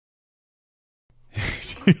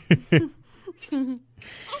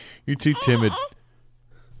You're too timid.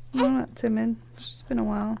 No, I'm not timid. It's just been a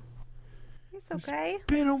while. It's okay. It's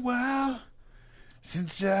been a while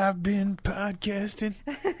since I've been podcasting.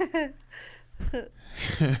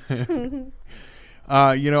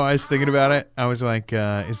 I was thinking about it. I was like,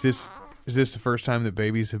 is this the first time that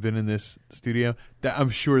babies have been in this studio? I'm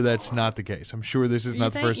sure that's not the case. I'm sure this is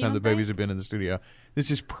not the first time that babies have been in the studio.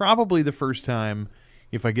 This is probably the first time,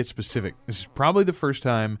 if I get specific, this is probably the first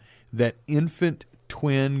time that infant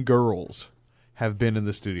twin girls have been in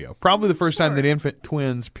the studio. Probably the first time that infant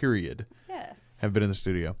twins, period, have been in the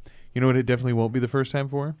studio. You know what it definitely won't be the first time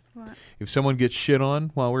for? What? If someone gets shit on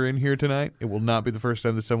while we're in here tonight, it will not be the first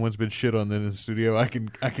time that someone's been shit on in the studio. I can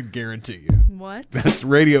guarantee you. What? That's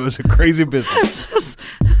radio is a crazy business.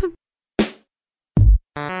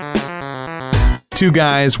 Two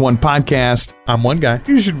guys, one podcast. I'm one guy.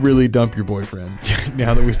 You should really dump your boyfriend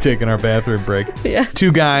now that we've taken our bathroom break. Yeah.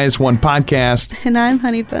 Two guys, one podcast. And I'm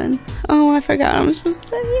Honeybun. Oh, I forgot what I'm supposed to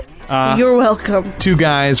say. You're welcome. Two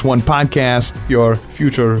guys, one podcast. Your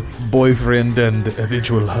future boyfriend and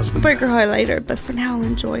eventual husband. Break her heart later, but for now,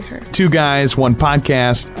 enjoy her. Two guys, one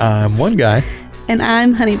podcast. I'm one guy. And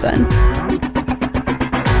I'm Honeybun.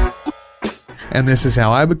 And this is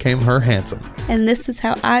how I became her handsome. And this is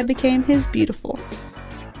how I became his beautiful.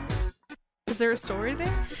 Is there a story there?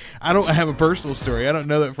 I don't have a personal story. I don't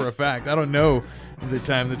know that for a fact. I don't know the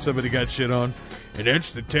time that somebody got shit on. And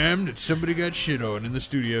that's the time that somebody got shit on in the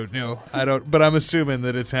studio. No, I don't. But I'm assuming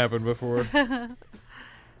that it's happened before.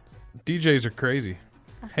 DJs are crazy.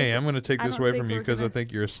 Hey, I'm going to take this away from you because I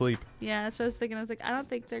think you're asleep. Yeah, that's what I was thinking. I was like, I don't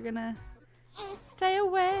think they're going to stay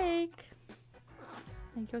awake.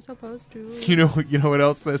 I think you're supposed to. You know what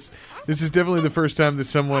else? This is definitely the first time that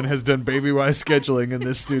someone has done baby-wise scheduling in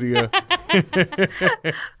this studio.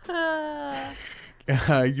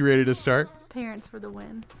 You ready to start? Parents for the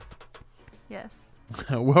win. Yes.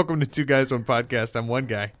 Welcome to Two Guys, One Podcast. I'm one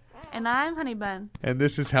guy. And I'm Honeybun. And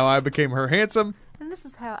this is how I became her handsome. And this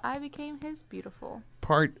is how I became his beautiful.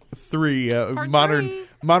 Part 3. Part modern 3.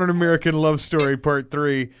 Modern American Love Story, Part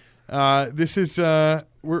 3. This is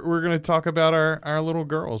we're going to talk about our little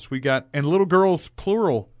girls. We got, and little girls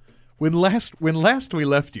plural. When last we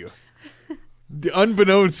left you,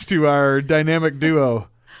 unbeknownst to our dynamic duo,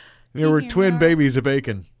 there were twin babies of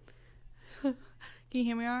bacon. Can you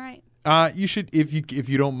hear me all right? You should, if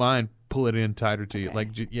you don't mind, pull it in tighter to you. Okay.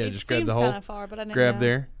 Like It just grab the hole. kind of far, but I didn't Grab know.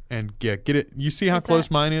 there and get it. You see how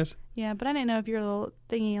close mine is? Yeah, but I didn't know if your little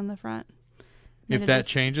thingy on the front. If that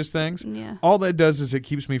changes things, yeah. all that does is it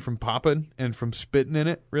keeps me from popping and from spitting in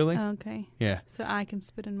it, really. Okay. Yeah. So I can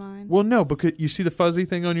spit in mine. Well, no, because you see the fuzzy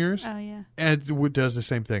thing on yours? Oh, yeah. And it does the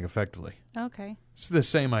same thing effectively. Okay. It's the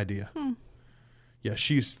same idea. Yeah,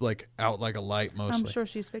 she's like out like a light mostly. I'm sure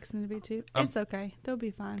she's fixing to be too. It's okay. They'll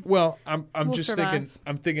be fine. Well, I'm We'll just survive.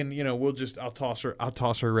 thinking, I'll toss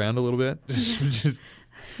her around a little bit. just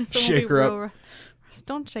So shake her up.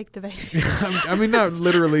 Don't shake the baby. I mean, not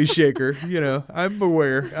literally shake her. I'm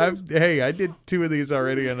aware. I did 2 of these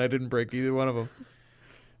already, and I didn't break either one of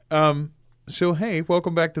them. So hey,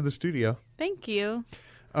 welcome back to the studio. Thank you.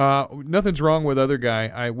 Nothing's wrong with other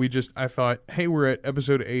guy. I thought, hey, we're at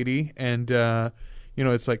episode 80, and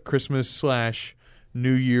it's like Christmas /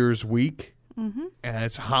 New Year's week, and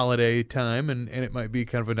it's holiday time, and it might be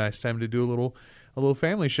kind of a nice time to do a little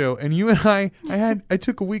family show. And you and I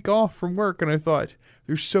took a week off from work, and I thought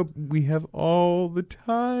we have all the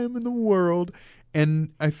time in the world,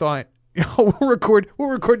 and I thought, we'll record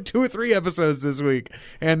 2 or 3 episodes this week,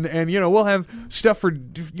 and we'll have stuff for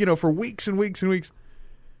weeks and weeks and weeks.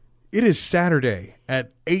 It is Saturday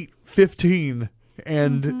at 8:15,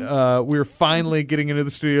 and we're finally getting into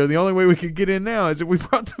the studio. The only way we could get in now is if we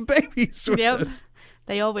brought the babies with us.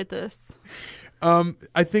 They all with us.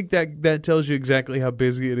 I think that tells you exactly how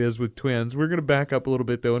busy it is with twins. We're going to back up a little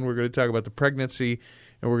bit, though, and we're going to talk about the pregnancy,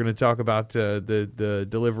 and we're going to talk about the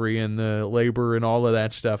delivery and the labor and all of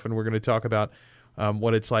that stuff, and we're going to talk about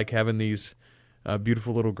what it's like having these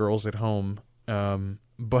beautiful little girls at home.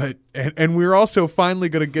 But we're also finally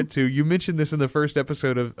going to get to, you mentioned this in the first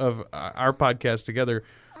episode of our podcast together,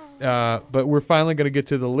 but we're finally going to get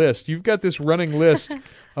to the list. You've got this running list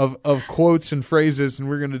of quotes and phrases, and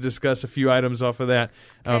we're going to discuss a few items off of that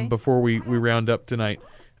before we round up tonight.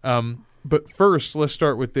 But first, let's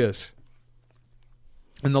start with this.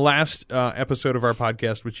 In the last episode of our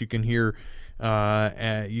podcast, which you can hear,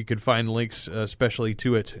 you can find links especially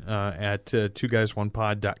to it at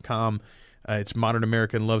twoguysonepod.com. It's Modern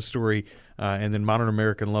American Love Story, and then Modern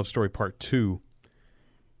American Love Story Part 2.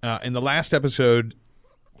 In the last episode,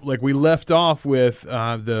 like we left off with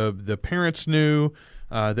the parents knew,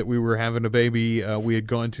 that we were having a baby. We had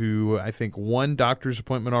gone to, I think, one doctor's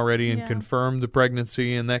appointment already and confirmed the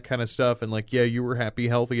pregnancy and that kind of stuff. And like, yeah, you were happy,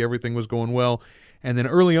 healthy, everything was going well. And then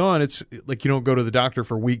early on, it's like you don't go to the doctor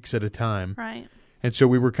for weeks at a time. Right. And so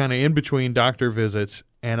we were kind of in between doctor visits.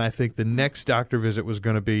 And I think the next doctor visit was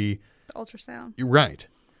going to be The ultrasound. Right.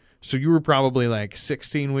 So you were probably like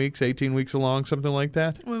 16 weeks, 18 weeks along, something like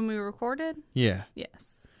that? When we recorded? Yeah.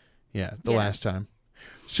 Yes. Yeah, the last time.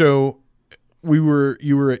 So you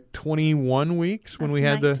were at 21 weeks when we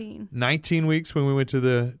had 19. the 19 weeks when we went to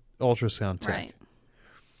the ultrasound tech. Right.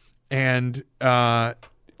 And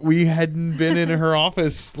we hadn't been in her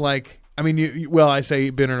office like, I mean, I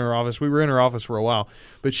say been in her office. We were in her office for a while,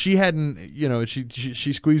 but she hadn't,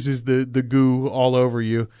 she squeezes the goo all over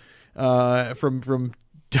you from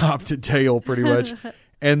top to tail pretty much.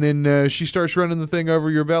 And then she starts running the thing over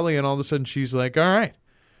your belly, and all of a sudden she's like, all right,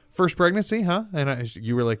 first pregnancy, huh? And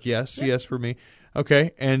you were like, yes for me.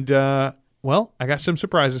 Okay. And, I got some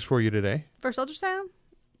surprises for you today. First ultrasound?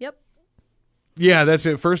 Yep. Yeah, that's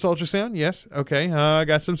it. First ultrasound? Yes. Okay. I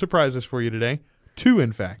got some surprises for you today. 2,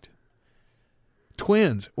 in fact.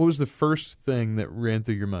 Twins. What was the first thing that ran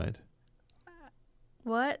through your mind?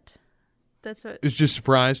 What? That's what. It was just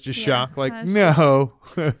surprise, just shock. Like, no.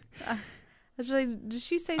 Just, did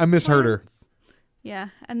she say I misheard her. Yeah.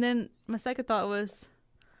 And then my second thought was,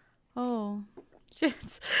 oh,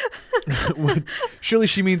 shit. Surely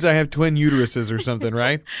she means I have twin uteruses or something,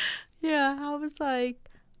 right? Yeah. I was like,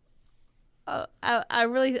 I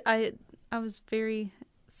was very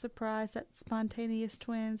surprised at spontaneous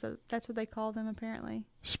twins. That's what they call them, apparently.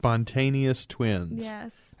 Spontaneous twins.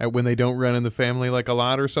 Yes. When they don't run in the family like a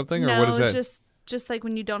lot or something? No, or what is that? just like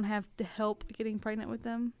when you don't have to help getting pregnant with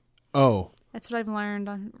them. Oh. That's what I've learned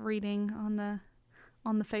on reading on the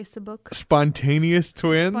Facebook. Spontaneous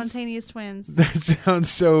twins? Spontaneous twins. That sounds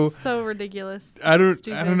so ridiculous. I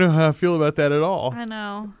don't know how I feel about that at all. I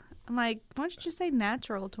know. I'm like, why don't you just say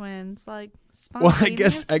natural twins? Like, well, I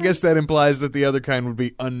guess that implies that the other kind would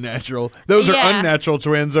be unnatural. Those are unnatural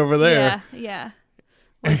twins over there. Yeah.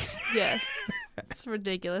 Which, yes. It's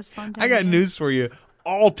ridiculous. Spontaneous. I got news for you.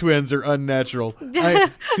 All twins are unnatural.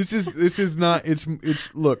 This is not.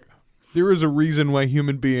 It's look. There is a reason why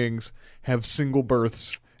human beings have single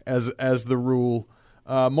births as the rule.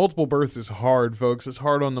 Multiple births is hard, folks. It's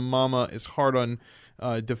hard on the mama. It's hard on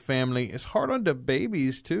the family. It's hard on the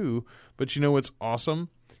babies too. But you know what's awesome?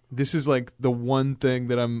 This is like the one thing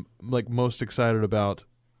that I'm like most excited about,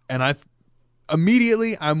 and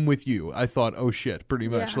immediately I'm with you. I thought, oh shit, pretty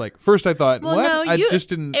much. Like first I thought, well, what? No, I just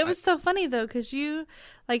didn't. It was so funny though, because you,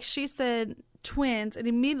 like, she said twins, and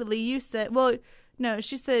immediately you said, well, no,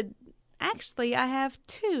 she said, actually, I have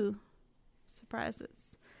 2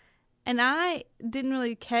 surprises, and I didn't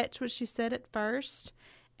really catch what she said at first,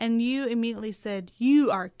 and you immediately said,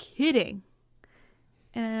 you are kidding,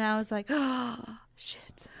 and then I was like, oh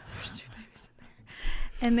shit. There's 2 babies in there.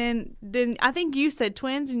 And then I think you said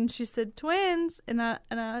twins, and she said twins, and I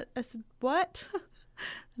said what?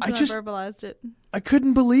 I verbalized it. I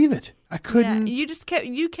couldn't believe it. I couldn't. Yeah,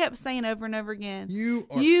 you kept saying over and over again.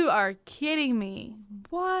 You are kidding me.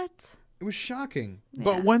 What? It was shocking. Yeah.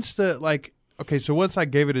 But once once I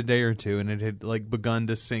gave it a day or two and it had like begun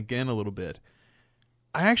to sink in a little bit,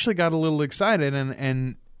 I actually got a little excited,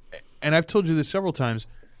 and I've told you this several times.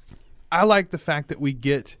 I like the fact that we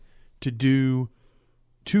get to do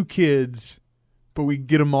 2 kids, but we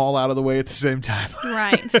get them all out of the way at the same time.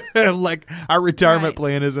 Right. Like our retirement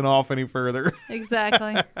plan isn't off any further.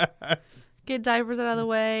 Exactly. Get diapers out of the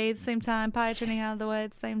way at the same time, potty training out of the way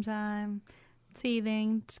at the same time,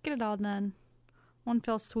 teething. Just get it all done. One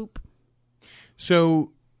fell swoop.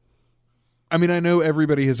 So, I mean, I know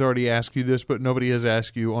everybody has already asked you this, but nobody has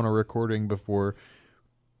asked you on a recording before.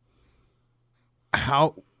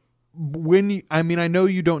 I know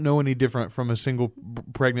you don't know any different from a single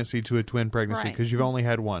pregnancy to a twin pregnancy because you've only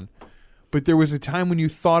had one. But there was a time when you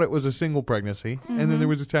thought it was a single pregnancy, and then there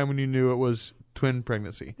was a time when you knew it was twin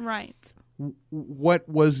pregnancy. Right.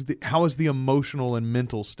 How is the emotional and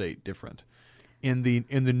mental state different in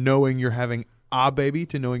the knowing you're having a baby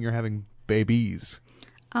to knowing you're having babies?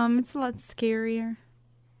 It's a lot scarier.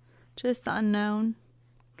 Just the unknown.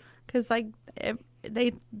 Because like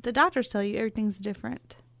the doctors tell you everything's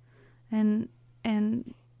different. And I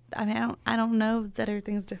mean, I don't know that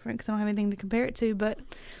everything's different because I don't have anything to compare it to, but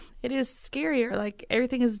it is scarier. Like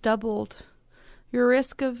everything is doubled. Your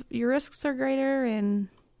risks are greater, and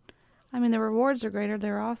I mean the rewards are greater.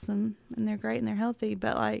 They're awesome and they're great and they're healthy,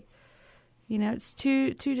 but like, you know, it's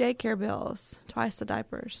two daycare bills, twice the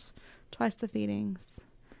diapers, twice the feedings,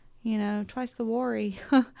 you know, twice the worry.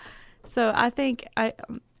 So I think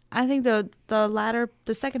I think the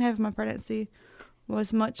second half of my pregnancy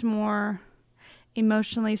was much more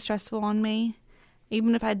emotionally stressful on me.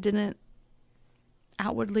 Even if I didn't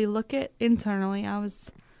outwardly look it, internally I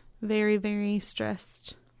was very, very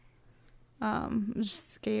stressed.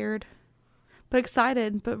 Just scared, but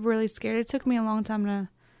excited, but really scared. It took me a long time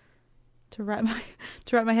to wrap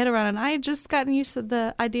my head around it. And I had just gotten used to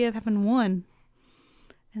the idea of having one,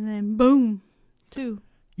 and then boom, two.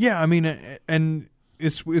 Yeah, I mean, and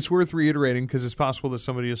it's worth reiterating because it's possible that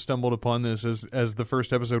somebody has stumbled upon this as the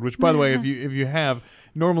first episode. Which, by the way, if you have,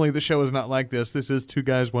 normally the show is not like this. This is Two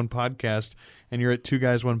Guys One Podcast, and you're at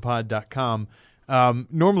twoguysonepod.com.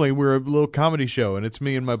 Normally we're a little comedy show, and it's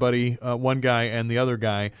me and my buddy, one guy and the other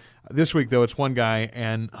guy. This week, though, it's one guy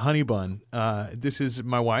and Honeybun. This is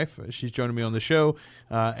my wife. She's joining me on the show,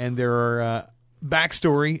 and there are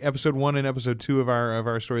backstory, episode 1 and episode 2 of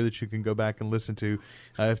our story that you can go back and listen to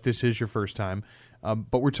if this is your first time.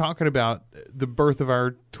 But we're talking about the birth of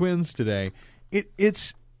our twins today.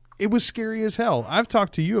 It was scary as hell. I've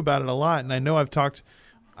talked to you about it a lot, and I know I've talked,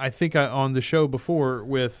 I think on the show before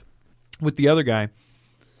with the other guy.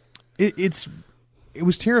 It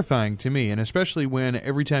was terrifying to me, and especially when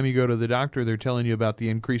every time you go to the doctor, they're telling you about the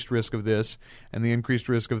increased risk of this and the increased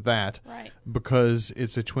risk of that, right? Because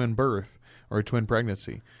it's a twin birth or a twin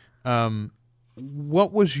pregnancy.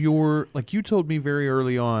 What was your, like you told me very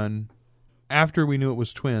early on, after we knew it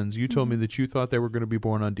was twins, you told me that you thought they were going to be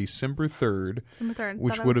born on December 3rd,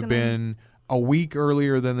 which would have been a week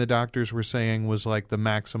earlier than the doctors were saying was like the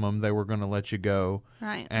maximum they were going to let you go.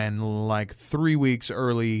 Right. And like 3 weeks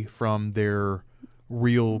early from their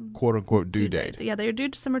real quote-unquote due date. Yeah, they were due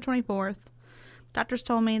December 24th. Doctors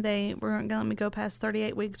told me they weren't going to let me go past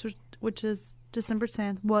 38 weeks, which is December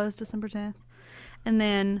 10th. And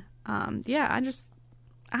then, I just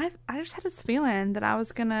had this feeling that I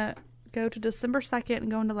was going to go to December 2nd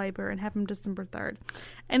and go into labor and have him December 3rd.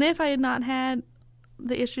 And if I had not had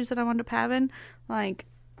the issues that I wound up having, like,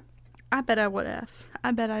 I bet I would have.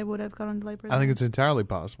 I bet I would have gone into labor then. I think it's entirely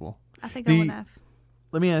possible. I think I would have.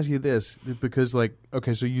 Let me ask you this, because, like,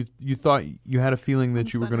 okay, so you thought you had a feeling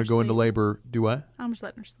that you were going to go into labor. Do what? I'm just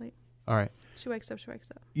letting her sleep. All right. She wakes up.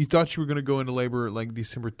 You thought you were going to go into labor, like,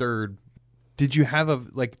 December 3rd. Did you have a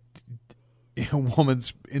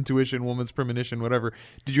woman's intuition, woman's premonition, whatever?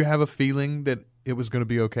 Did you have a feeling that it was going to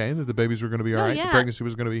be okay, that the babies were going to be all right, yeah. The pregnancy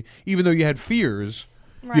was going to be, even though you had fears,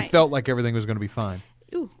 right. You felt like everything was going to be fine?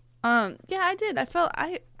 Ooh. Yeah, I did.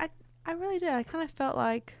 I really did. I kind of felt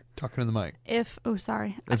like... Talking to the mic. I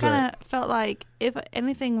kind of felt like if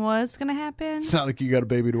anything was going to happen... It's not like you got a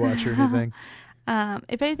baby to watch or anything.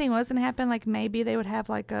 If anything was going to happen, like maybe they would have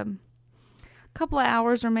like a couple of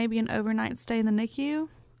hours or maybe an overnight stay in the NICU.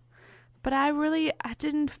 But I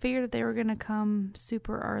didn't fear that they were going to come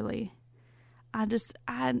super early.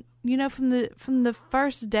 From the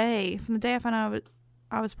first day, from the day I found out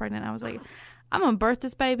I was pregnant, I was like, I'm going to birth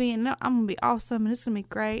this baby and I'm going to be awesome and it's going to be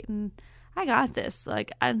great and I got this.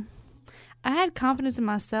 Like, I had confidence in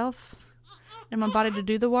myself and my body to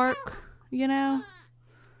do the work, you know?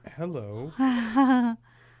 Hello. Hello.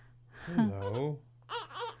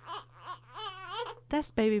 That's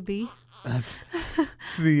Baby B. It's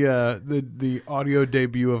the audio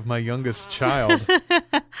debut of my youngest child.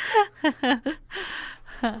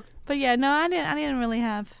 But yeah, no, I didn't really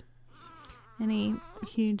have any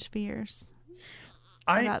huge fears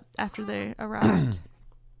after they arrived.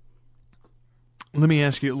 Let me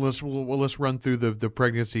ask you. Let's run through the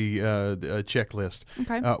pregnancy checklist.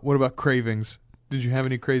 Okay. What about cravings? Did you have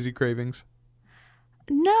any crazy cravings?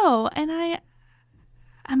 No, and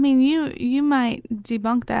I mean you might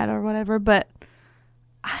debunk that or whatever, but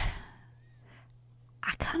I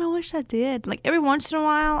kind of wish I did. Like every once in a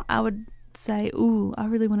while, I would say, "Ooh, I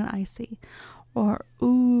really want an icy," or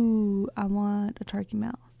 "Ooh, I want a turkey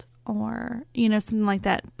melt," or something like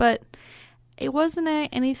that. But it wasn't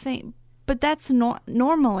anything. But that's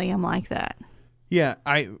normally I'm like that. Yeah,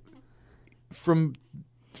 from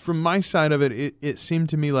my side of it, it seemed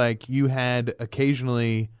to me like you had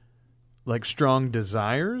occasionally like strong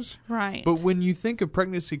desires. Right. But when you think of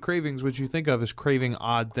pregnancy cravings, what you think of is craving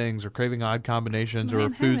odd things or craving odd combinations or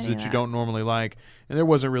foods that you don't normally like. And there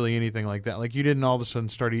wasn't really anything like that. Like you didn't all of a sudden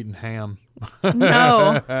start eating ham.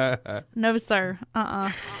 No. No, sir.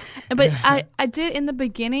 But I did in the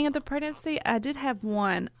beginning of the pregnancy, I did have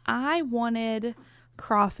one. I wanted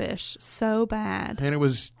crawfish so bad. And it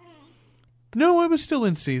was still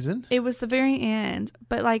in season. It was the very end.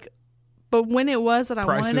 But when it was that I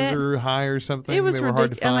wanted it. Prices are high or something. It was they were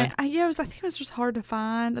hard to find. I think it was just hard to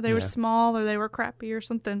find. They were small or they were crappy or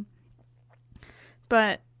something.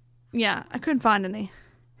 But yeah, I couldn't find any.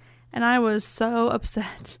 And I was so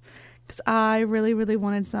upset because I really, really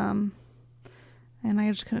wanted some. And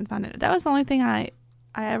I just couldn't find it. That was the only thing I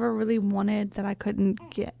ever really wanted that I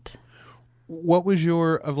couldn't get. What was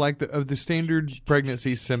your of the standard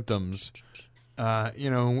pregnancy symptoms?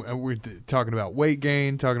 We're talking about weight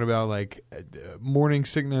gain, talking about like morning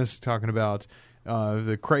sickness, talking about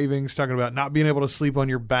the cravings, talking about not being able to sleep on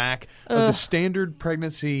your back. Of the standard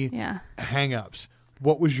pregnancy hang-ups,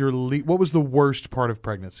 what was the worst part of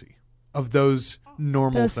pregnancy? Of those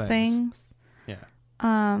normal things? Yeah.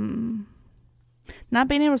 Not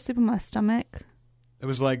being able to sleep on my stomach. It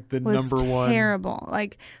was like the was number one. Terrible.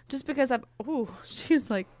 Like just because she's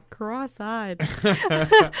like cross-eyed.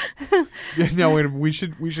 No, we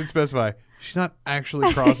should specify. She's not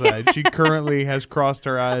actually cross-eyed. She currently has crossed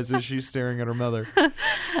her eyes as she's staring at her mother.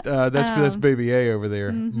 That's baby A over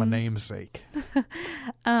there, my namesake.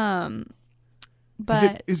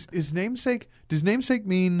 But is namesake? Does namesake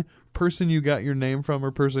mean person you got your name from or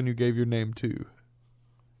person you gave your name to?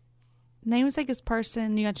 Namesake is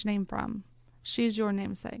person you got your name from. She's your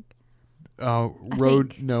namesake.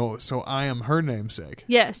 No. So I am her namesake.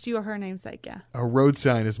 Yes, you are her namesake. Yeah. A road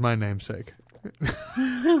sign is my namesake.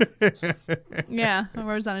 Yeah, a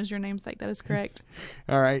road sign is your namesake. That is correct.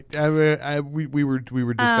 All right. We were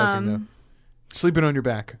discussing though. Sleeping on your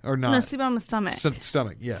back or not? No, sleeping on my stomach.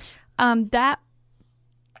 Stomach. Yes. That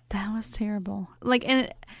was terrible.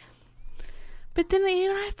 But then,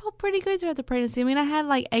 I felt pretty good throughout the pregnancy. I mean, I had,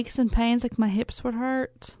 aches and pains, my hips would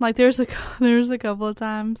hurt. There's a couple of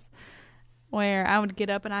times where I would get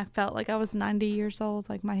up and I felt like I was 90 years old.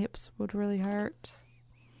 My hips would really hurt.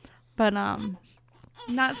 But,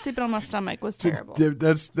 not sleeping on my stomach was terrible.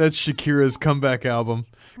 That's Shakira's comeback album.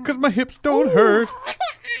 'Cause my hips don't hurt.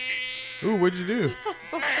 Ooh, what'd you do?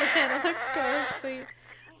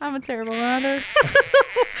 I'm a terrible mother.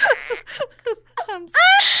 I'm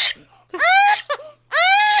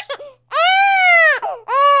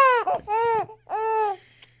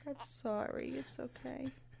sorry. It's okay.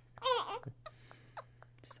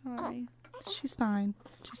 Sorry. She's fine.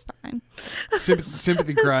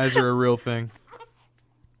 Sympathy cries are a real thing.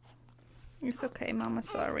 It's okay, Mama.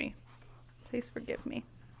 Sorry. Please forgive me.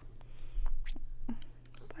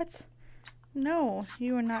 What? No,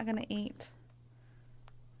 you are not going to eat.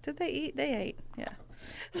 Did they eat? They ate. Yeah.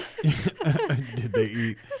 Did they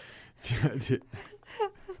eat?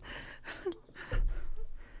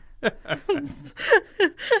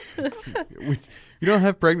 You don't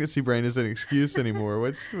have pregnancy brain as an excuse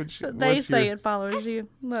anymore. They say it follows you.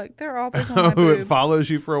 Look, they're always on my boobs. It follows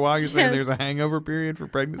you for a while. You're saying there's a hangover period for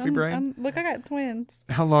pregnancy brain? Look, I got twins.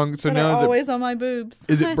 How long? So now is always on my boobs.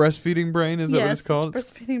 Is it breastfeeding brain? Is that what it's called? It's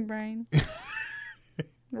breastfeeding brain.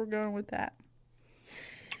 We're going with that.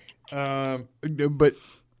 But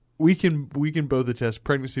we can both attest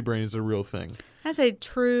pregnancy brain is a real thing. That's a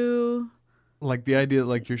true. The idea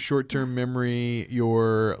your short-term memory,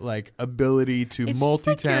 your ability to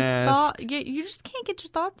multitask. You just can't get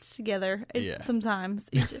your thoughts together sometimes.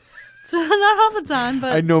 Not all the time,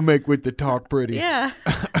 but I know make with the talk pretty. Yeah.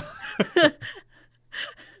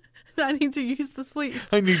 I need to use the sleep.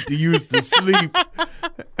 I need to use the sleep.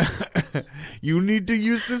 You need to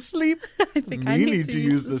use the sleep. I think I need to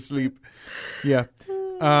use the sleep. Yeah.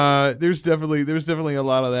 There's definitely a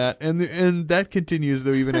lot of that, and that continues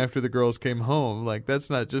though even after the girls came home. That's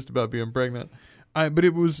not just about being pregnant. But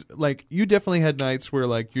it was you definitely had nights where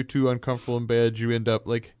you're too uncomfortable in bed. You end up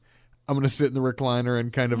I'm gonna sit in the recliner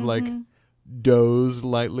and kind of doze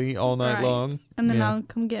lightly all night long, and then I'll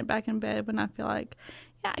come get back in bed when I feel I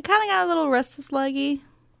kind of got a little restless leggy,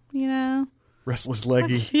 Restless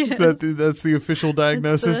leggy. Yes. That's the official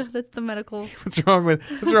diagnosis. That's the medical. What's wrong with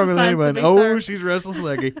Honeybun? Oh, she's restless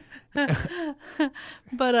leggy.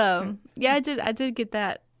 But I did get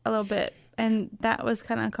that a little bit, and that was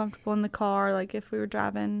kind of uncomfortable in the car, if we were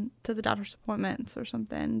driving to the doctor's appointments or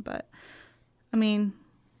something. But I mean,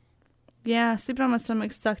 sleeping on my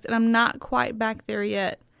stomach sucked, and I'm not quite back there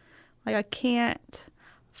yet. I can't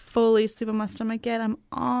fully sleep on my stomach yet. I'm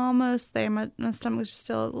almost there. My stomach is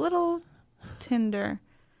still a little tender.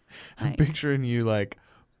 I'm picturing you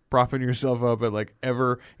propping yourself up at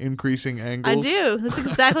ever increasing angles. I do. That's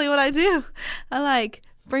exactly what I do. I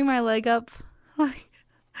bring my leg up,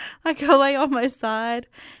 I go lay on my side,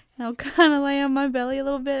 and I'll kind of lay on my belly a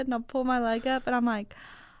little bit, and I'll pull my leg up, and I'm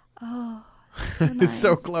oh, so nice. It's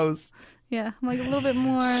so close. Yeah, I'm a little bit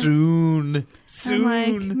more. Soon.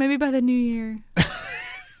 I'm maybe by the new year.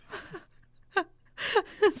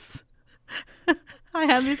 I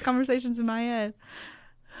have these conversations in my head.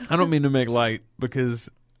 I don't mean to make light because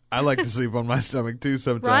I like to sleep on my stomach too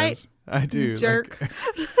sometimes. Right? I do. Jerk.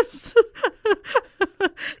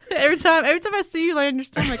 Every time I see you lay on your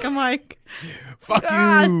stomach, I'm like, Fuck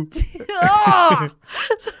God, you.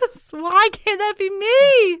 Why can't that be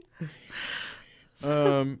me?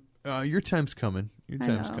 Your time's coming. Your I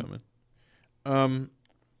time's know. coming.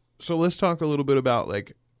 So let's talk a little bit about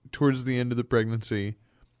like towards the end of the pregnancy.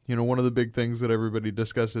 You know, one of the big things that everybody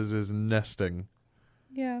discusses is nesting.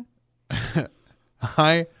 Yeah.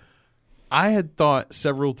 I had thought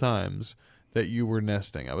several times that you were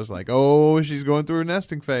nesting. I was like, oh, she's going through her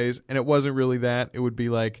nesting phase. And it wasn't really that. It would be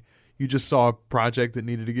like you just saw a project that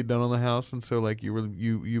needed to get done on the house. And so like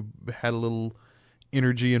you had a little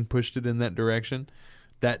energy and pushed it in that direction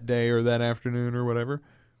that day or that afternoon or whatever.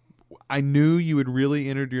 I knew you had really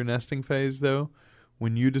entered your nesting phase, though,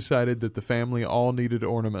 when you decided that the family all needed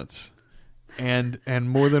ornaments. And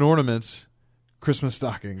more than ornaments, Christmas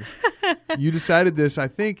stockings. You decided this, I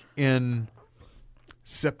think, in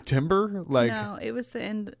September. Like, no, it was the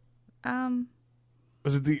end.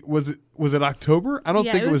 was it October? I don't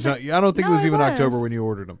Yeah, think it it was. was I don't think it was even October was. when you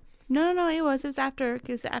ordered them. No, it was after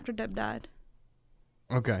Deb died,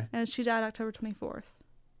 Okay. and she died October 24th.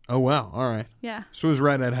 Oh wow. All right. Yeah. So it was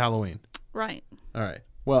right at Halloween. Right. All right.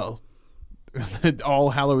 Well, All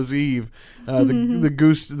Hallows Eve, the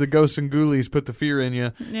ghosts and ghoulies put the fear in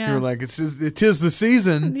you. Yeah. You were like, it is the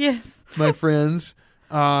season, Yes. my friends.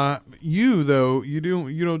 You though, you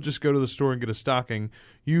don't just go to the store and get a stocking.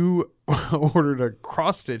 You ordered a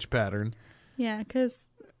cross stitch pattern. Yeah, because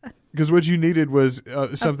what you needed was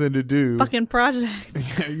something to do. fucking project.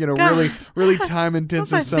 God. really time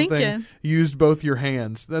intensive What was I something. thinking? Used both your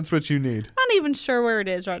hands. That's what you need. I'm not even sure where it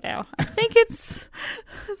is right now. I think it's.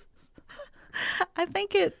 I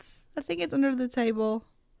think it's under the table,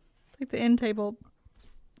 like the end table,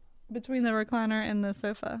 between the recliner and the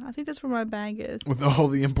sofa. I think that's where my bag is. With all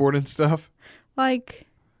the important stuff. Like,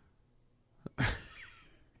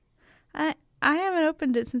 I haven't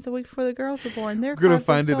opened it since the week before the girls were born. They're We're gonna 5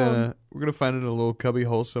 find weeks it old. we're gonna find it in a little cubby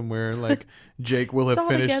hole somewhere. Like Jake will It's have all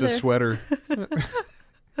finished together. a sweater.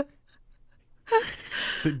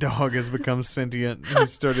 The dog has become sentient and he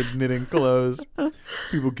started knitting clothes.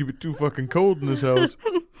 People keep it too fucking cold in this house.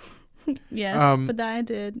 Yes, but I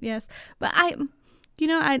did. Yes, but I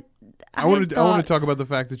want to talk about the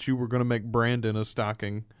fact that you were going to make Brandon a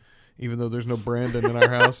stocking, even though there's no Brandon in our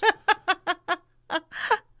house.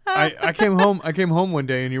 I came home one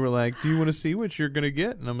day and you were like, "Do you want to see what you're going to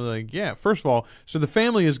get?" And I'm like, "Yeah." First of all, so the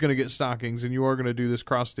family is going to get stockings, and you are going to do this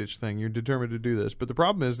cross stitch thing. You're determined to do this, but the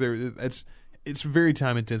problem is it's very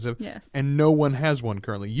time intensive. Yes, and no one has one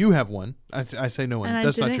currently. You have one. I say no one. and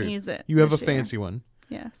That's I not didn't true. use it. You have a this year. fancy one,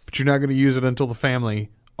 Yes, but you're not going to use it until the family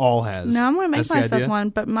all has. No, I'm going to make That's the myself idea? one,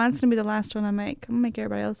 but mine's going to be the last one I make. I'm going to make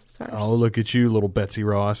everybody else's first. Oh, look at you, little Betsy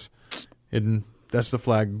Ross. And that's the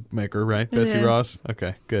flag maker, right? It Betsy is. Ross?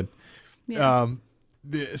 Okay, good. Yes.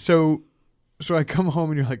 So I come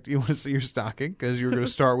home and you're like, "Do you want to see your stocking?" Because you're going to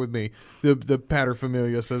start with me, the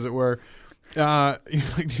paterfamilias, as it were. You're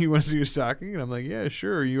like, "Do you want to see your stocking?" And I'm like, "Yeah,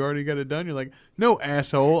 sure. You already got it done." You're like, "No,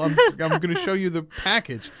 asshole. I'm going to show you the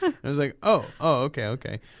package." And I was like, "Oh,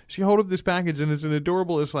 okay." So you hold up this package and it's an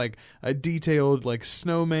adorable. It's like a detailed like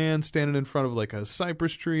snowman standing in front of like a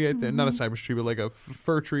cypress tree. Not a cypress tree, but like a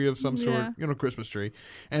fir tree of some sort. Yeah. Christmas tree.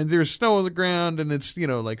 And there's snow on the ground and it's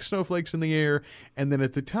like snowflakes in the air. And then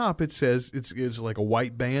at the top it says it's like a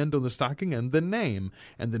white band on the stocking and the name.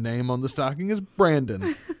 And the name on the stocking is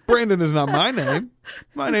Brandon. Brandon is not my name.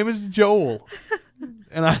 My name is Joel.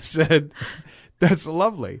 And I said, "That's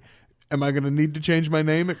lovely. Am I going to need to change my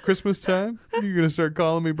name at Christmas time? You're going to start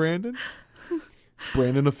calling me Brandon? Is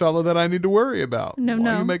Brandon a fellow that I need to worry about? No, Why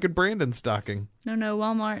no. are you making Brandon stocking?" No,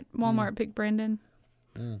 Walmart picked Brandon.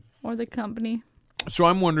 Or the company. So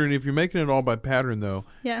I'm wondering if you're making it all by pattern, though.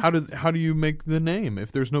 Yes. How do you make the name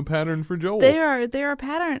if there's no pattern for Joel? There are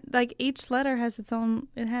pattern, like each letter has its own,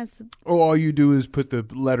 All you do is put the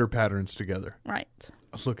letter patterns together. right.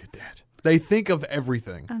 Look at that. They think of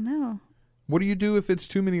everything. I know. What do you do if it's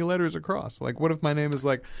too many letters across? Like, what if my name is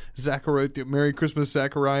like Merry Christmas,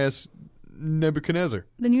 Zacharias Nebuchadnezzar?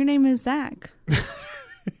 Then your name is Zach.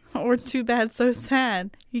 Or Too Bad, So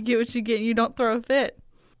Sad. You get what you get and you don't throw a fit.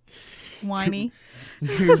 Whiny.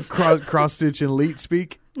 Use cross stitch and leet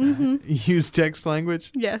speak. Mm-hmm. Use text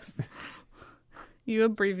language. Yes. You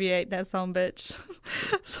abbreviate that son bitch.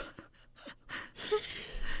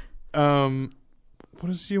 What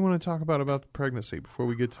else do you want to talk about the pregnancy before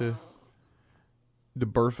we get to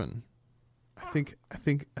birthing? I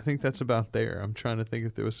think that's about there. I'm trying to think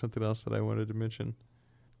if there was something else that I wanted to mention.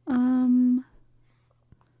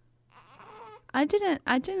 I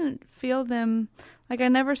didn't feel them, like I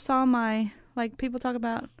never saw my, like people talk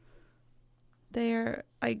about their,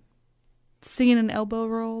 like seeing an elbow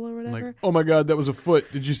roll or whatever. Like, oh my God, that was a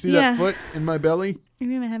foot. Did you see that foot in my belly? I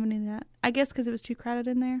didn't even have any of that. I guess because it was too crowded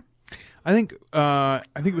in there. I think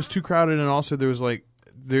it was too crowded, and also there was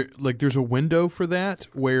there's a window for that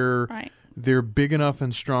where they're big enough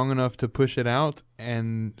and strong enough to push it out,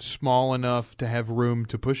 and small enough to have room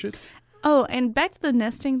to push it. Oh, and back to the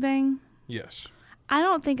nesting thing. Yes. I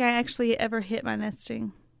don't think I actually ever hit my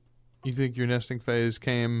nesting. You think your nesting phase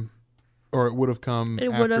came, or it would have come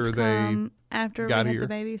after got we here? had the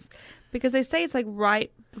babies, because they say it's like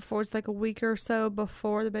right before, it's like a week or so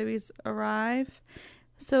before the babies arrive.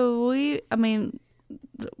 So it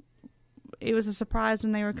was a surprise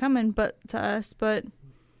when they were coming, but to us, but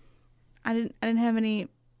I didn't have any,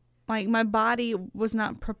 like, my body was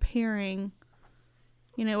not preparing.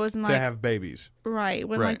 You know, it wasn't to like have babies, right?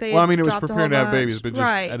 When right. Like they well, I mean, it was dropped a prepared whole to have bunch. babies, but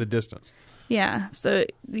just at a distance. Yeah. So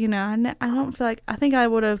you know, I don't feel like, I think I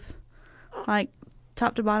would have like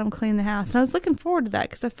top to bottom cleaned the house, and I was looking forward to that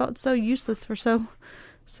because I felt so useless for so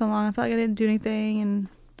long. I felt like I didn't do anything, and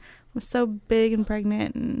was so big and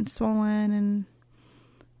pregnant and swollen and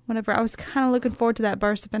whatever. I was kind of looking forward to that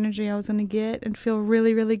burst of energy I was going to get and feel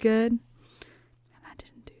really, really good. And I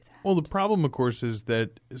didn't do that. Well, the problem, of course, is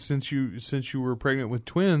that since you were pregnant with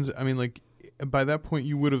twins, I mean, like, by that point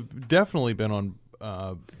you would have definitely been on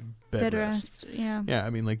bed rest. Yeah. Yeah, I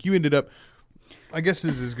mean, like, you ended up, I guess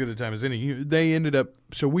this is as good a time as any. They ended up,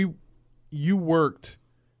 you worked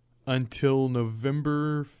until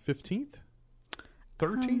November 15th?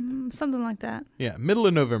 13th? Something like that. Yeah, middle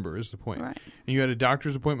of November is the point. Right. And you had a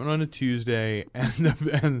doctor's appointment on a Tuesday, and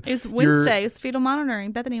it was Wednesday. It was fetal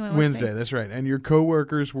monitoring. Bethany went with Wednesday, me. that's right. And your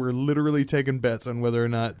coworkers were literally taking bets on whether or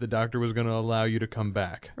not the doctor was going to allow you to come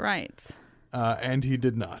back. Right. And he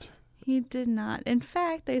did not. He did not. In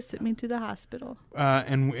fact, they sent me to the hospital.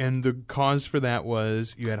 And the cause for that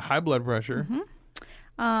was you had high blood pressure. Mm-hmm.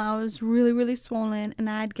 I was really, really swollen, and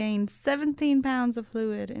I had gained 17 pounds of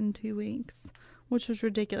fluid in 2 weeks, which was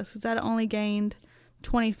ridiculous because I'd only gained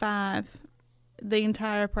 25 the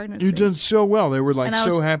entire pregnancy. You've done so well. They were like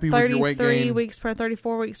so happy with your weight gain.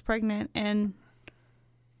 34 weeks pregnant, and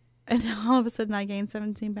all of a sudden I gained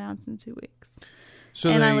 17 pounds in 2 weeks.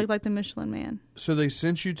 And I looked like the Michelin Man. So they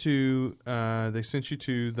sent you to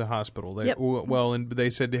the hospital. Yep. Well, and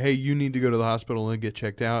they said, hey, you need to go to the hospital and get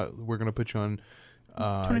checked out. We're going to put you on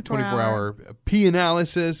 24-hour pee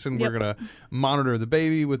analysis, and we're going to monitor the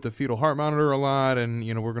baby with the fetal heart monitor a lot, and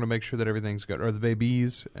we're going to make sure that everything's good, or the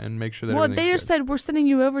babies, and make sure that everything's good. Well, they just said, we're sending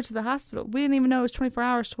you over to the hospital. We didn't even know it was 24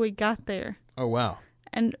 hours till we got there. Oh, wow.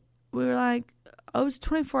 And we were like, oh, it's a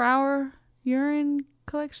 24-hour urine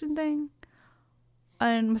collection thing?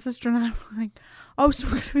 And my sister and I were like, oh, so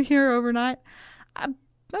we're going to be here overnight? I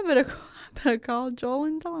better call Joel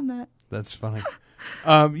and tell him that. That's funny.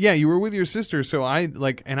 Yeah, you were with your sister, so I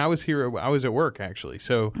was at work, actually,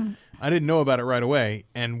 so I didn't know about it right away.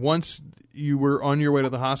 And once you were on your way to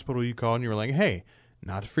the hospital, you called and you were like, hey,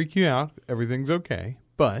 not to freak you out, everything's okay,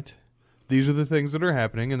 but these are the things that are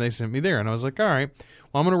happening, and they sent me there. And I was like, all right,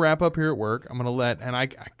 well, I'm going to wrap up here at work. I'm going to and I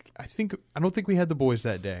don't think we had the boys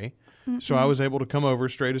that day. So I was able to come over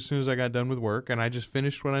straight as soon as I got done with work, and I just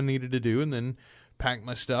finished what I needed to do and then packed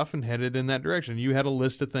my stuff and headed in that direction. You had a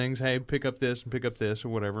list of things, hey, pick up this and pick up this or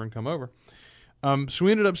whatever, and come over. So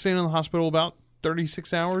we ended up staying in the hospital about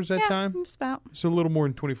 36 hours that time. Yeah, about. So a little more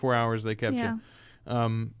than 24 hours they kept you.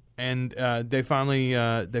 And they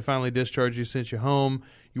finally discharged you, sent you home.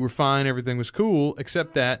 You were fine. Everything was cool,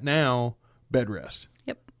 except that now bed rest.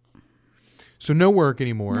 Yep. So no work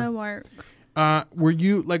anymore. No work. Were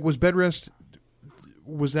you like, was bed rest,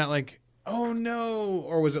 was that like, oh no,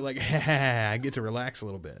 or was it like, I get to relax a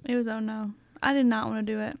little bit? It was, oh no. I did not want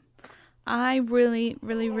to do it. I really,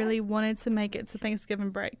 really, really wanted to make it to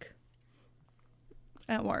Thanksgiving break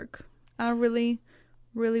at work. I really,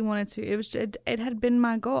 really wanted to. It had been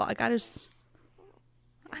my goal. Like, I just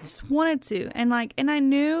wanted to. And I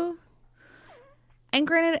knew, and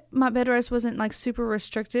granted, my bed rest wasn't like super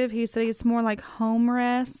restrictive. He said it's more like home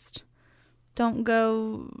rest. Don't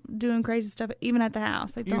go doing crazy stuff, even at the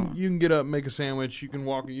house. Like, don't. You can get up, make a sandwich. You can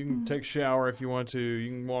walk. You can take a shower if you want to. You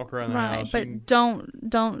can walk around the house. But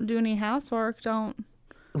don't do any housework. Don't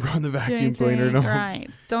run the vacuum cleaner.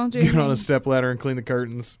 Don't Don't do get anything. on a stepladder and clean the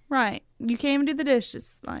curtains. Right. You can't even do the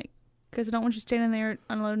dishes, because I don't want you standing there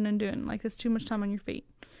unloading and doing. That's too much time on your feet.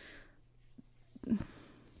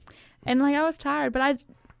 And I was tired, but I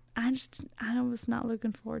was not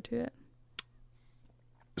looking forward to it.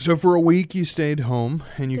 So for a week you stayed home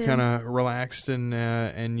and you kind of relaxed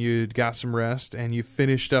and you got some rest and you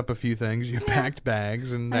finished up a few things. You packed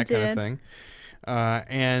bags and that kind of thing.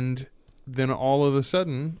 And then all of a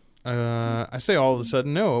sudden I say all of a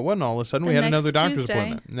sudden. No, it wasn't all of a sudden. The We had next another doctor's Tuesday.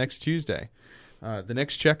 appointment next Tuesday. The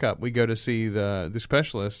next checkup, we go to see the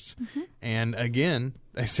specialists, and again,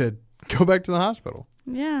 they said, go back to the hospital.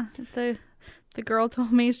 Yeah, the girl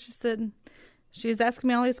told me, she said, she was asking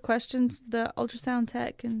me all these questions, the ultrasound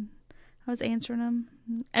tech, and I was answering them.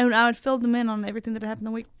 And I had filled them in on everything that had happened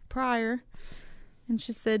the week prior. And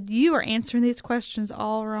she said, you are answering these questions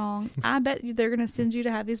all wrong. I bet you they're going to send you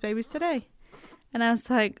to have these babies today. And I was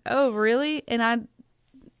like, oh, really? And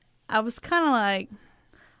I was kind of like,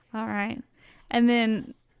 all right. And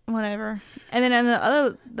then, whatever. And then the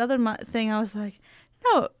other thing, I was like,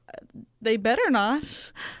 no, they better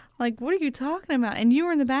not. Like, what are you talking about? And you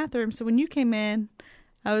were in the bathroom, so when you came in,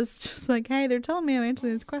 I was just like, hey, they're telling me I'm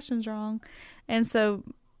answering these questions wrong. And so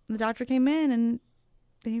the doctor came in, and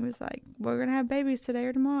he was like, we're going to have babies today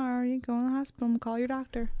or tomorrow. You go in the hospital and call your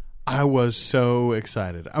doctor. I was so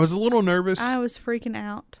excited. I was a little nervous. I was freaking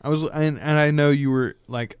out. And I know you were,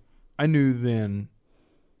 like, I knew then,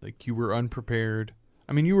 like, you were unprepared.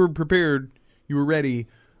 I mean, you were prepared, you were ready,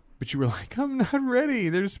 but you were like, I'm not ready.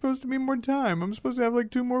 There's supposed to be more time. I'm supposed to have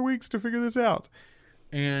like 2 more weeks to figure this out.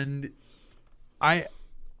 And I,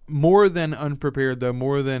 more than unprepared though,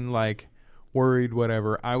 more than like worried,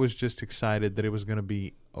 whatever, I was just excited that it was going to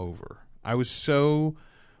be over. I was so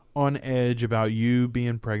on edge about you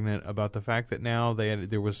being pregnant, about the fact that now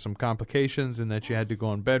there was some complications and that you had to go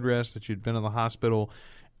on bed rest, that you'd been in the hospital,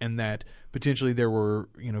 and that potentially there were,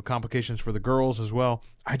 complications for the girls as well.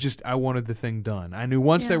 I wanted the thing done. I knew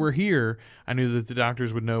once they were here, I knew that the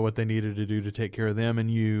doctors would know what they needed to do to take care of them and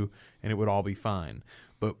you, and it would all be fine.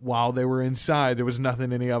 But while they were inside, there was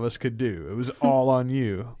nothing any of us could do. It was all on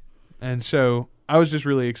you. And so I was just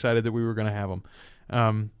really excited that we were going to have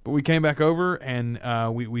them. But we came back over and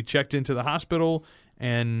we checked into the hospital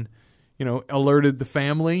and, alerted the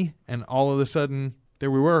family. And all of a sudden, there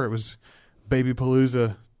we were. It was Baby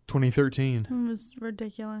Palooza 2013. It was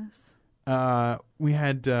ridiculous. We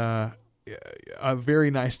had a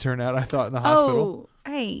very nice turnout, I thought, in the hospital.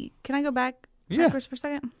 Oh, hey, can I go back Yeah. backwards for a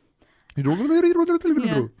second?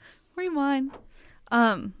 Yeah. Rewind.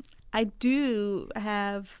 I do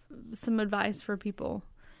have some advice for people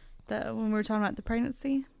that when we were talking about the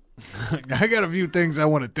pregnancy. I got a few things I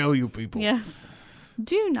want to tell you people. Yes.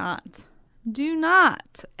 Do not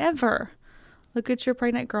ever look at your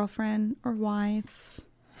pregnant girlfriend or wife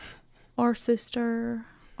or sister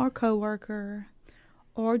or coworker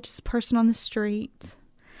or just person on the street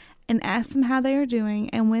and ask them how they are doing.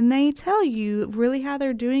 And when they tell you really how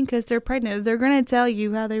they're doing because they're pregnant, they're going to tell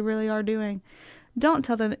you how they really are doing. Don't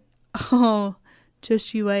tell them, oh,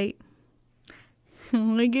 just you wait.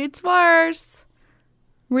 It gets worse.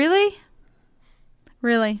 Really?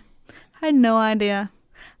 Really? I had no idea.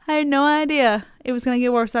 It was going to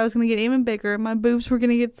get worse. I was going to get even bigger. My boobs were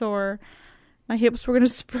going to get sore. My hips were going to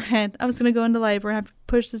spread. I was going to go into labor and have to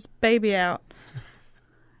push this baby out.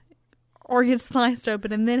 Or get sliced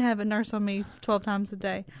open and then have a nurse on me 12 times a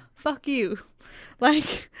day. Fuck you.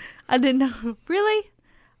 Like, I didn't know. Really?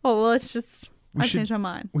 Oh, well, it's just... I changed my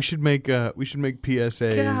mind. We should make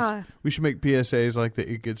PSAs. God. We should make PSAs like the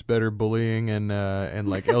It Gets Better bullying and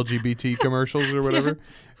like LGBT commercials or whatever.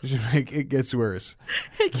 We should make It Gets Worse.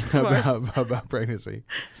 It gets worse. about pregnancy.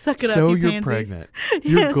 Suck it up, So you you're pansy. pregnant.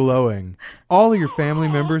 You're Yes. glowing. All of your family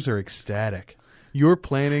members are ecstatic. You're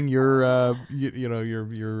planning your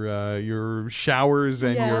your showers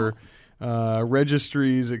and Yes. your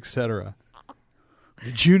registries, etc.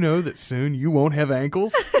 Did you know that soon you won't have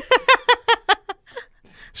ankles?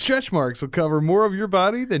 Stretch marks will cover more of your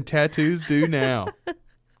body than tattoos do now.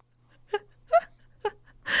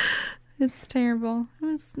 It's terrible.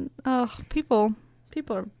 People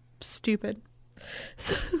are stupid.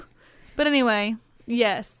 But anyway,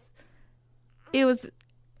 yes. There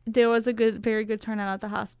was a very good turnout at the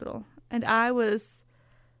hospital. And I was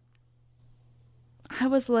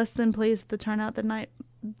less than pleased with the turnout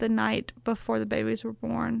the night before the babies were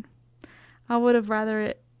born. I would have rather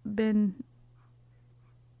it been,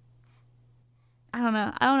 I don't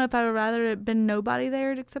know if I would rather it been nobody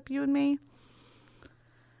there except you and me.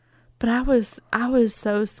 But I was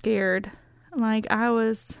so scared. Like, I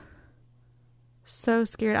was so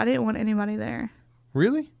scared. I didn't want anybody there.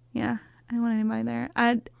 Really? Yeah, I didn't want anybody there.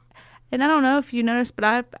 And I don't know if you noticed,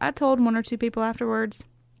 but I told 1 or 2 people afterwards.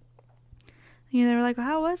 They were like, well,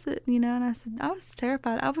 how was it? And I said, I was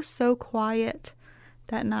terrified. I was so quiet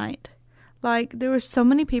that night. Like, there were so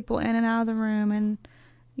many people in and out of the room, and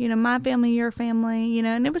my family, your family,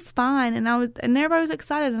 and it was fine, and everybody was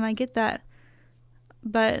excited, and I get that.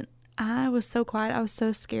 But I was so quiet. I was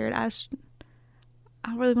so scared. I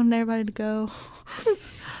really wanted everybody to go.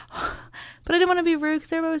 But I didn't want to be rude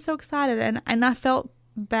because everybody was so excited. And I felt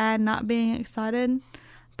bad not being excited.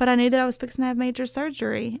 But I knew that I was fixing to have major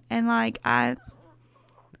surgery. And, like, Yeah,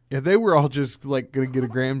 they were all just, like, going to get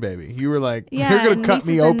a grandbaby. You were like, yeah, you're going to cut nieces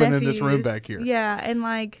me and open in this room nephews. back here. Yeah, and,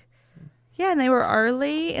 like, yeah, and they were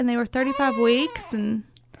early, and they were 35 weeks, and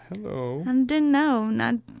Hello. I didn't know. And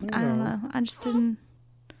I don't know. I just didn't.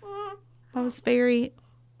 I was very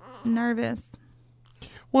nervous.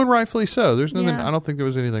 Well, and rightfully so. There's nothing. Yeah. I don't think there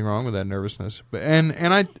was anything wrong with that nervousness. But and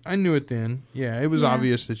I knew it then. Yeah, it was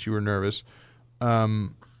obvious that you were nervous.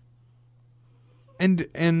 And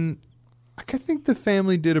I think the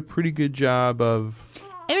family did a pretty good job of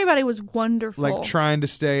Everybody was wonderful. like trying to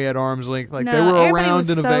stay at arm's length. Like No, they were everybody around was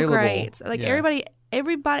and so available. Great. Like everybody,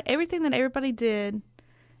 everything that everybody did,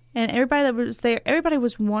 and everybody that was there, everybody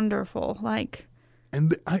was wonderful. Like.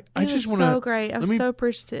 And I just want to. So great. I was so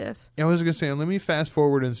appreciative. I was going to say, let me fast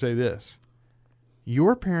forward and say this.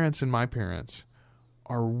 Your parents and my parents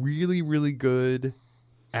are really, really good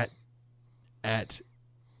at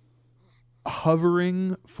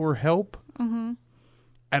hovering for help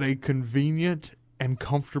at a convenient and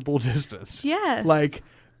comfortable distance. Yes. Like,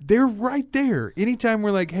 they're right there. Anytime we're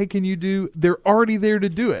like, hey, can you do, they're already there to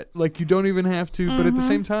do it. Like, you don't even have to, but at the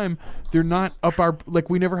same time, they're not up our, like,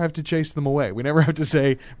 we never have to chase them away. We never have to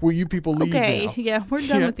say, well, you people leave now. Yeah, we're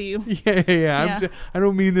done with you. Yeah. I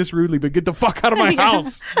don't mean this rudely, but get the fuck out of my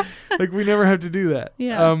house. Like, we never have to do that.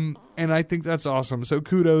 Yeah. And I think that's awesome. So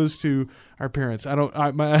kudos to our parents.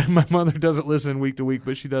 My mother doesn't listen week to week,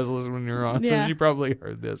 but she does listen when you're on. Yeah. So she probably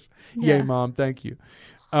heard this. Yeah. Yay, Mom. Thank you.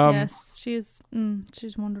 Yes, she's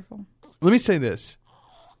wonderful. Let me say this.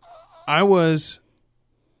 I was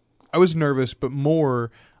nervous, but more,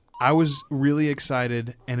 I was really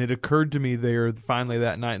excited, and it occurred to me there finally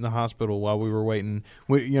that night in the hospital while we were waiting.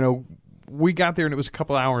 We got there and it was a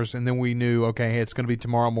couple hours, and then we knew, okay, hey, it's going to be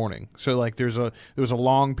tomorrow morning. So like there was a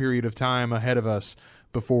long period of time ahead of us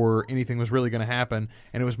before anything was really going to happen,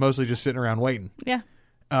 and it was mostly just sitting around waiting. Yeah.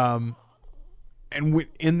 And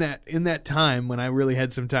in that time when I really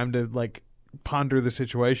had some time to like ponder the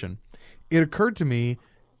situation, it occurred to me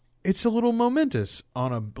it's a little momentous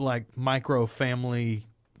on a like micro family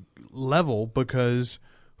level, because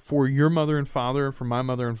for your mother and father, for my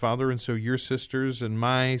mother and father, and so your sisters and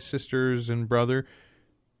my sisters and brother,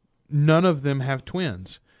 none of them have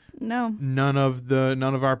twins. No. None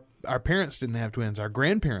of our parents didn't have twins. Our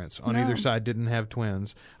grandparents on either side didn't have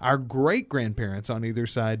twins. Our great-grandparents on either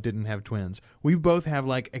side didn't have twins. We both have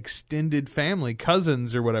like extended family,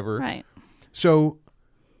 cousins or whatever. Right. So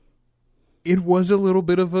it was a little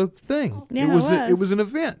bit of a thing. Yeah, it was an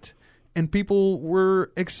event, and people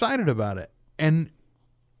were excited about it. And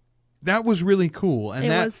that was really cool. And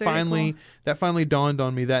that finally dawned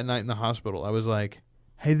on me that night in the hospital. I was like,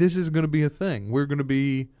 hey, this is going to be a thing. We're going to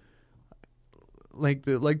be like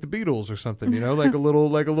the Beatles or something, like a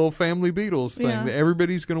little family Beatles thing. Yeah. That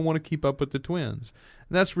everybody's going to want to keep up with the twins.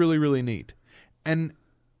 And that's really, really neat. And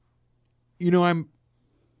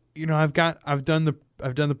I've done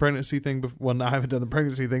the pregnancy thing before. Well, I haven't done the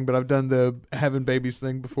pregnancy thing, but I've done the having babies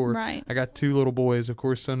thing before. Right. I got 2 little boys, of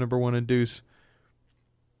course, son number 1 and Deuce.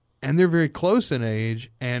 And they're very close in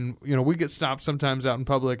age, and we get stopped sometimes out in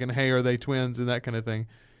public and, hey, are they twins and that kind of thing.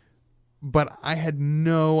 But I had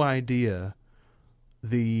no idea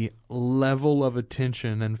the level of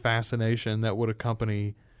attention and fascination that would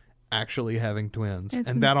accompany actually having twins. It's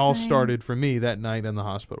and that all insane. started for me that night in the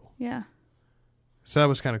hospital. Yeah. So that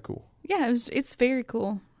was kind of cool. Yeah, it's very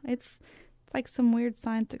cool. It's like some weird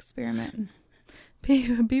science experiment.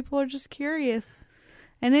 People are just curious.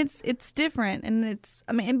 And it's different,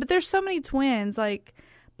 and but there's so many twins,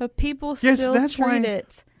 but people still treat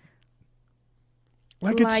it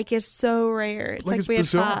like it's so rare. It's like we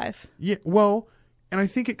bizarre. have 5. Yeah, well, and I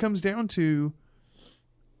think it comes down to,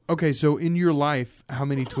 okay, so in your life, how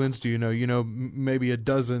many twins do you know? Maybe a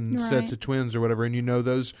dozen sets of twins or whatever, and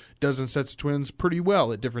those dozen sets of twins pretty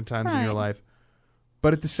well at different times in your life.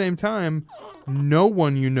 But at the same time, no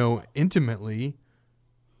one you know intimately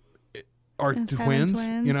are twins.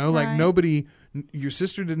 Like nobody, your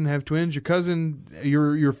sister didn't have twins, your cousin,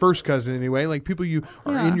 your first cousin anyway, like people you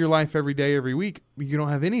are in your life every day, every week, you don't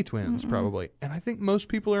have any twins probably. And I think most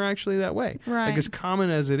people are actually that way. Right. Like as common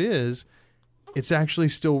as it is, it's actually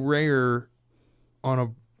still rare on a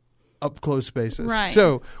up close basis. Right.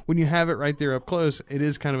 So when you have it right there up close, it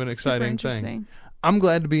is kind of an exciting thing. I'm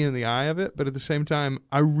glad to be in the eye of it, but at the same time,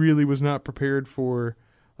 I really was not prepared for,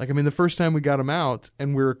 the first time we got them out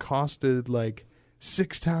and we were accosted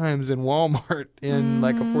 6 times in Walmart in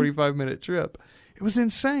a 45-minute trip. It was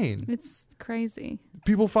insane. It's crazy.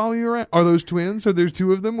 People follow you around. Are those twins? Are there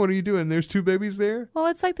two of them? What are you doing? There's two babies there? Well,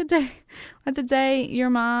 it's like the day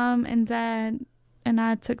your mom and dad and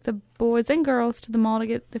I took the boys and girls to the mall to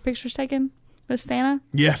get their pictures taken with Santa.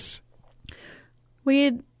 Yes.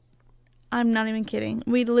 I'm not even kidding.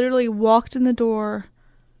 We literally walked in the door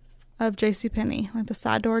of JCPenney, like the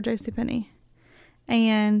side door of JCPenney.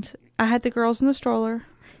 And I had the girls in the stroller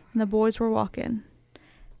and the boys were walking.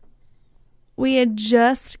 We had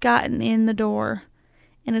just gotten in the door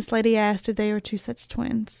and this lady asked if they were two sets of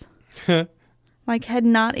twins. Like, had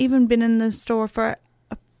not even been in the store for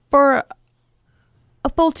a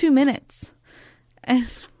full 2 minutes. And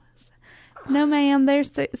no, ma'am, they're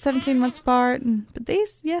 17 months apart. But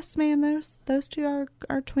these, yes, ma'am, those two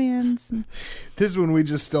are twins. And this one we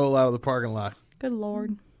just stole out of the parking lot. good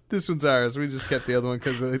Lord. This one's ours. We just kept the other one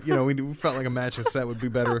because, we felt like a matching set would be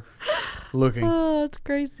better looking. Oh, it's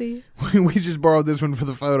crazy. We just borrowed this one for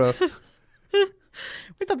the photo.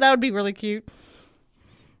 We thought that would be really cute.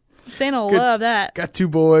 Santa will love that. Got two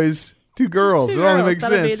boys, two girls. It only makes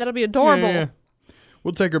sense. That'll be adorable. Yeah.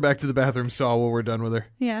 We'll take her back to the bathroom stall when we're done with her.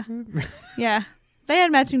 Yeah. Yeah. They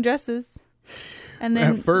had matching dresses. And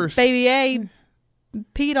then At first. Baby A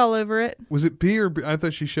peed all over it. Was it pee or I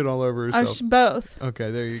thought she shit all over herself. Both. Okay,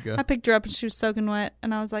 there you go. I picked her up and she was soaking wet.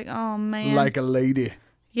 And I was like, oh, man. Like a lady.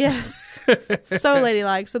 Yes. So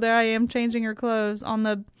ladylike. So there I am changing her clothes on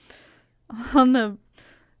the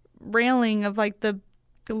railing of like the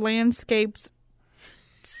landscaped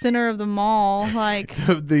center of the mall, like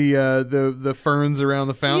the ferns around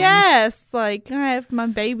the fountains. Yes, like I have my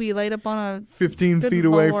baby laid up on a 15 feet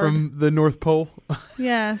away from the North Pole.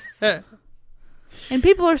 Yes. And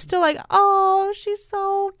people are still like, oh, she's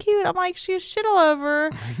so cute. I'm like, she's shit all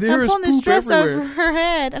over. I'm pulling this dress over her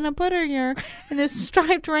head, and I put her in this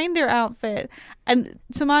striped reindeer outfit. And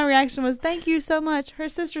so my reaction was, thank you so much. Her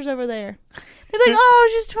sister's over there. They're like, oh,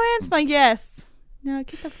 she's twins. I'm like, yes. No,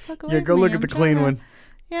 get the fuck away from me. Yeah, go look at the clean one.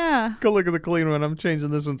 Yeah. Go look at the clean one. I'm changing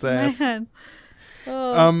this one's ass. Man.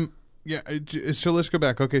 Oh. Yeah, so let's go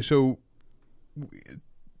back. Okay, so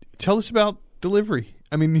tell us about delivery.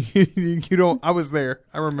 I mean, you don't. I was there.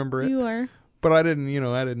 I remember it. You were, but I didn't.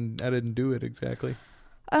 I didn't do it exactly.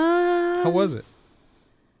 How was it?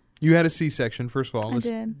 You had a C-section, first of all. Let's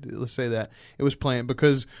say that it was planned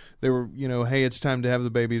because they were, hey, it's time to have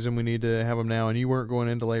the babies and we need to have them now, and you weren't going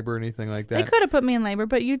into labor or anything like that. They could have put me in labor,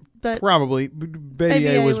 but probably baby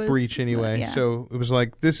A was breech anyway. Yeah. So it was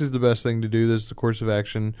like, this is the best thing to do. This is the course of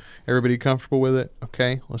action. Everybody comfortable with it?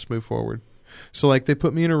 Okay, let's move forward. So like they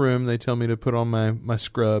put me in a room. They tell me to put on my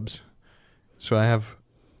scrubs, so I have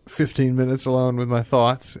 15 minutes alone with my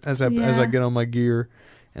thoughts as I get on my gear,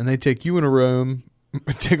 and they take you in a room,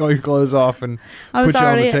 take all your clothes off, and put you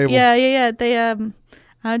on the table. Yeah. They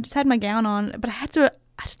I just had my gown on, but I had to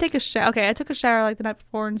take a shower. Okay, I took a shower like the night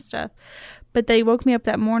before and stuff, but they woke me up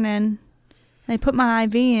that morning. And they put my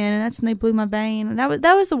IV in, and that's when they blew my vein. And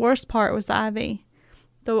that was the worst part, was the IV.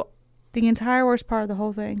 The entire worst part of the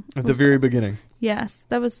whole thing. At the very beginning. Yes,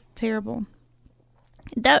 that was terrible.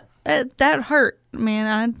 That hurt,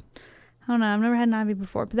 man. I don't know. I've never had an IV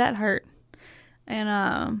before, but that hurt.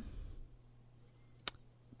 And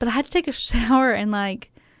but I had to take a shower and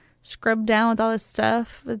like scrub down with all this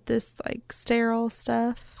stuff, with this like sterile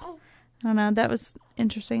stuff. I don't know. That was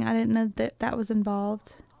interesting. I didn't know that was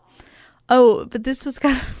involved. Oh, but this was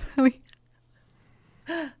kind of funny.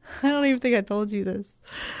 I don't even think I told you this.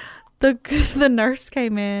 The nurse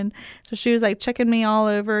came in, so she was like checking me all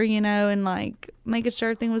over, and like making sure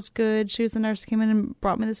everything was good. She was the nurse who came in and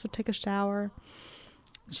brought me this to take a shower.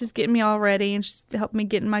 She's getting me all ready, and she's helping me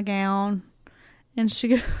get in my gown. And she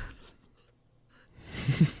goes,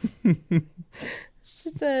 she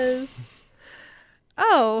says,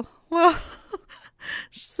 "Oh, well,"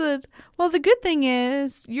 she said, "well, the good thing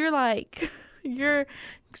is you're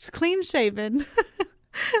clean shaven."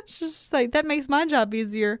 She's just like, that makes my job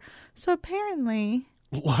easier. So apparently,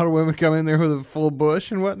 a lot of women come in there with a full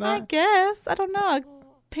bush and whatnot. I guess, I don't know.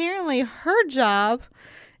 Apparently, her job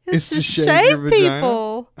is to shave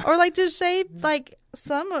people, or like just shave like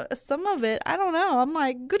some of it. I don't know. I'm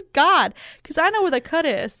like, good God, because I know where the cut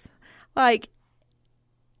is. Like,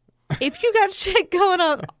 if you got shit going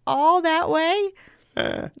up all that way,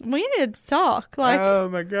 we need to talk. Like, oh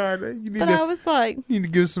my God! I was like, you need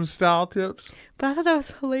to give some style tips. But I thought that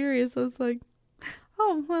was hilarious. I was like,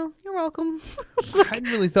 oh well, you're welcome. I hadn't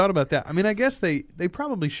really thought about that. I mean, I guess they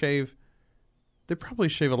probably shave. They probably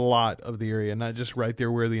shave a lot of the area, not just right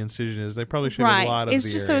there where the incision is. They probably shave a lot of the area.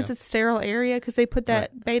 It's just so it's a sterile area because they put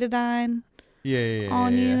that betadine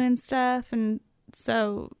on you and stuff, and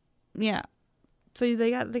so yeah, so they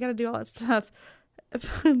got to do all that stuff.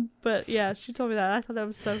 But yeah, she told me that. I thought that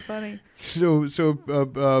was so funny. So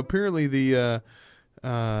apparently the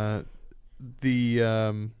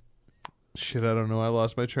shit, I don't know. I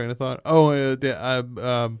lost my train of thought.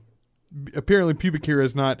 Apparently pubic hair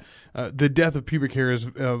is not the death of pubic hair is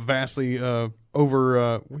vastly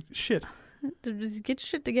over shit. Get your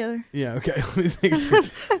shit together. Yeah, okay. Let me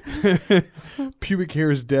think. Pubic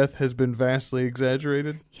hair's death has been vastly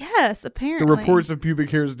exaggerated. Yes, apparently. The reports of pubic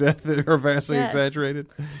hair's death are vastly exaggerated.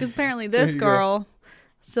 Because apparently this girl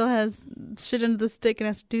still has shit into the stick and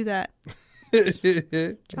has to do that.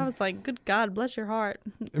 I was like, good God, bless your heart.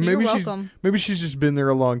 You're welcome. Maybe she's just been there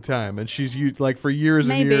a long time and she's used, like, for years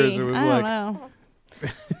and years. It was I don't know.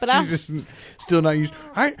 But she's just still not used.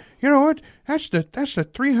 You know what? That's the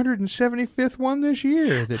 375th one this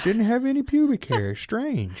year that didn't have any pubic hair.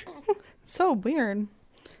 Strange. So weird.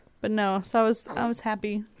 But no, so I was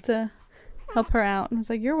happy to help her out. And I was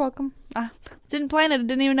like, you're welcome. I didn't plan it. I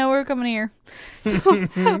didn't even know we were coming here. So,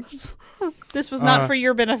 this was not for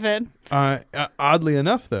your benefit. Oddly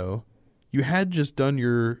enough, though, you had just done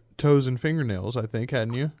your toes and fingernails, I think,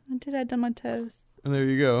 hadn't you? I did. I'd done my toes. And there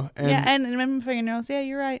you go. And, and my fingernails. Yeah,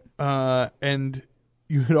 you're right. And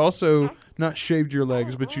you had also not shaved your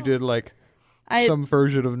legs, but you did like some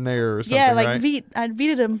version of nair or something, yeah, like right? Veet. I'd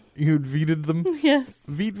Veeted them. You had Veeted them? Yes.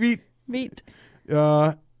 Veet.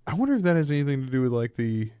 I wonder if that has anything to do with like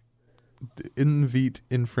the in Veet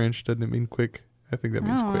in French, doesn't it mean quick? I think that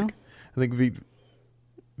means quick. I think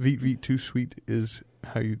Veet too sweet is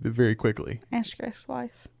how you very quickly. Ask your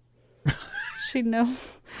ex-wife. She'd know.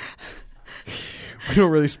 We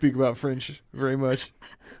don't really speak about French very much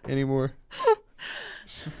anymore.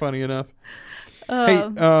 It's funny enough. Hey,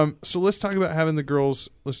 so let's talk about having the girls.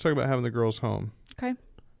 Let's talk about having the girls home. Okay.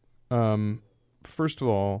 First of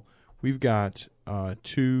all, we've got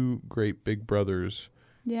 2 great big brothers.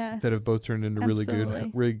 Yes. That have both turned into really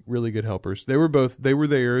good helpers. They were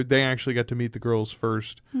there. They actually got to meet the girls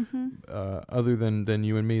first. Mm-hmm. Other than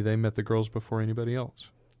you and me, they met the girls before anybody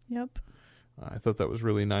else. Yep. I thought that was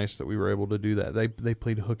really nice that we were able to do that. They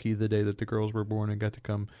played hooky the day that the girls were born and got to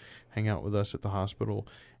come hang out with us at the hospital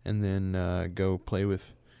and then go play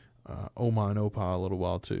with Oma and Opa a little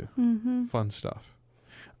while too. Mm-hmm. Fun stuff.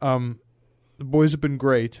 The boys have been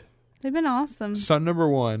great. They've been awesome. Son number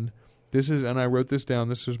 1, and I wrote this down,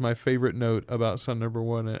 this was my favorite note about son number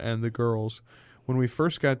 1 and the girls. When we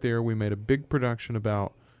first got there, we made a big production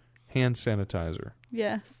about hand sanitizer.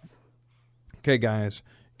 Yes. Okay, guys.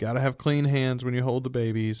 Got to have clean hands when you hold the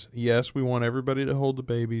babies. Yes, we want everybody to hold the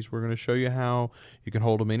babies. We're going to show you how. You can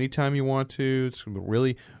hold them anytime you want to. It's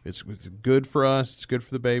good for us. It's good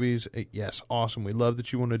for the babies. Yes, awesome. We love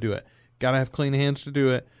that you want to do it. Got to have clean hands to do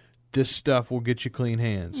it. This stuff will get you clean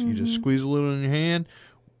hands. Mm-hmm. You just squeeze a little in your hand,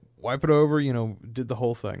 wipe it over, did the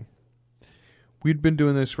whole thing. We'd been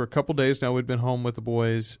doing this for a couple days now. We'd been home with the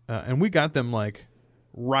boys, and we got them like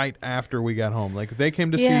right after we got home. Like they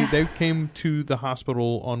came to see. They came to the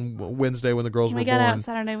hospital on Wednesday when the girls were born. We got out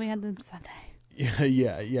Saturday. We had them Sunday.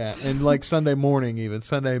 Yeah. And like Sunday morning, even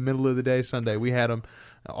Sunday middle of the day, Sunday we had them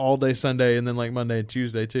all day Sunday, and then like Monday and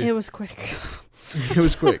Tuesday too. It was quick. It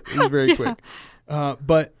was quick. It was very quick.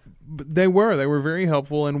 But they were very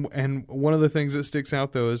helpful, and one of the things that sticks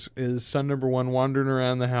out though is son number 1 wandering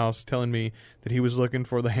around the house telling me that he was looking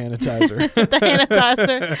for the sanitizer. The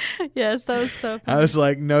sanitizer. Yes, that was so funny. I was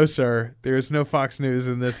like, no sir, there is no Fox News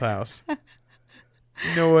in this house.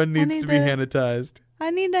 No one needs to be sanitized.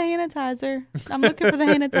 I need a sanitizer. I'm looking for the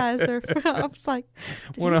sanitizer. I was like,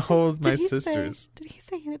 want to hold my sisters. Did he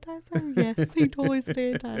say sanitizer? Yes, he totally said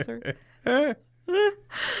sanitizer. That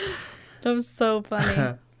was so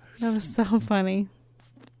funny. That was so funny.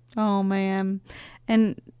 Oh, man.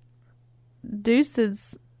 And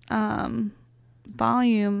Deuce's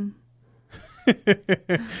volume.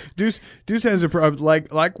 Deuce has a problem.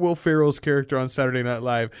 Like Will Ferrell's character on Saturday Night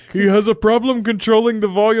Live. He has a problem controlling the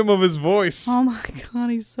volume of his voice. Oh, my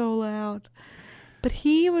God. He's so loud. But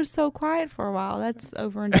he was so quiet for a while. That's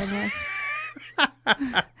over and done with.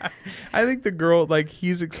 I think the girl, like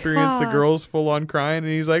he's experienced the girls full on crying,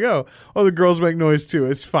 and he's like, oh, the girls make noise too.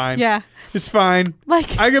 It's fine. Yeah, it's fine.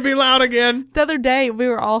 Like I could be loud again. The other day, we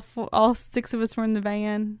were all 6 of us were in the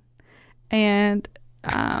van, and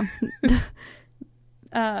one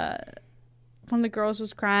of the girls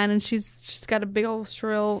was crying, and she's got a big old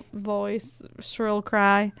shrill voice, shrill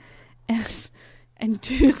cry, and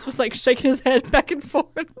Deuce was like shaking his head back and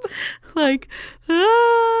forth, like,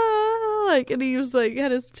 and he was like,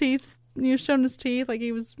 had his teeth, he was showing his teeth, like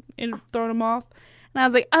he was throwing them off. And I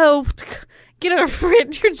was like, oh, get over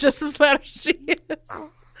it. You're just as loud as she is.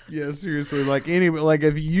 Yeah, seriously. Like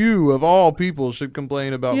if you, of all people, should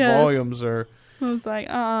complain about volumes or I was like,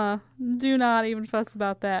 do not even fuss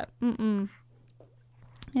about that. Mm-mm.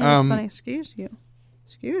 Yeah, it's funny. Excuse you.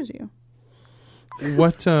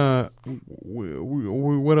 What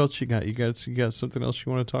what else you got? You got something else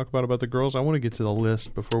you want to talk about the girls? I want to get to the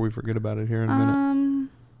list before we forget about it here in a minute.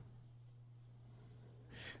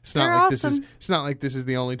 It's not like awesome. it's not like this is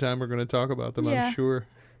the only time we're going to talk about them. Yeah. I'm sure.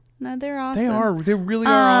 No, they're awesome. They are. They really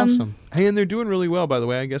are awesome. Hey, and they're doing really well, by the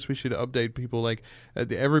way. I guess we should update people. Like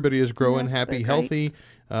everybody is growing, happy, healthy.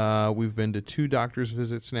 We've been to 2 doctor's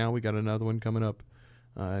visits now. We got another one coming up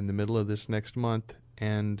in the middle of this next month,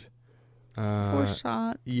 and 4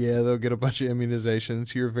 shots. Yeah, they'll get a bunch of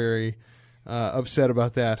immunizations. You're very upset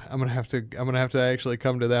about that. I'm gonna have to actually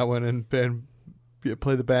come to that one and play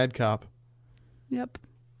the bad cop. Yep.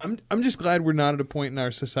 I'm just glad we're not at a point in our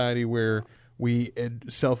society where we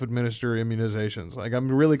self-administer immunizations. Like,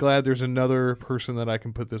 I'm really glad there's another person that I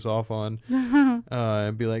can put this off on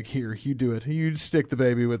and be like, here, you do it. You stick the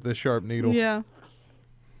baby with the sharp needle. Yeah.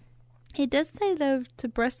 It does say, though, to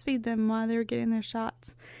breastfeed them while they're getting their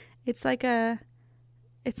shots. It's like a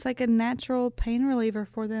natural pain reliever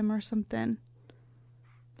for them or something.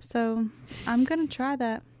 So I'm going to try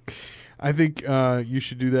that. I think you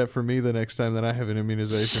should do that for me the next time that I have an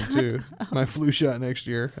immunization, too. My flu shot next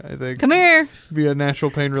year, I think. Come here. Be a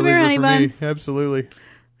natural pain reliever for me. Absolutely.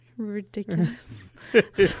 Ridiculous.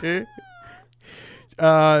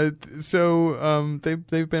 So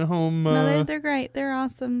they've been home. No, they're great. They're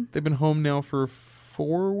awesome. They've been home now for 5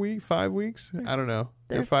 weeks? I don't know.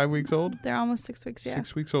 They're 5 weeks old? They're almost 6 weeks, yeah.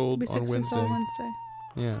 6 weeks old on Wednesday. 6 weeks old Wednesday.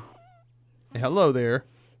 Yeah. Hello there.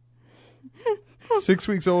 6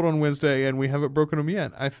 weeks old on Wednesday, and we haven't broken them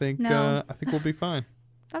yet. I think we'll be fine.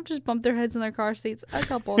 I've just bumped their heads in their car seats a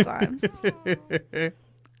couple of times.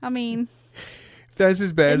 I mean, if that's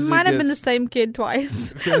as bad as it might have gets, been the same kid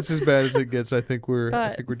twice. If that's as bad as it gets, I think we're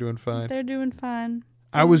doing fine. They're doing fine.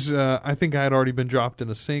 I think I had already been dropped in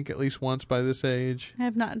a sink at least once by this age. I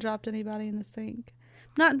have not dropped anybody in the sink.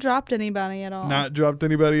 Not dropped anybody at all. Not dropped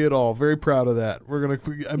anybody at all. Very proud of that. We're gonna.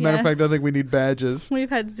 As a matter of fact, I think we need badges. We've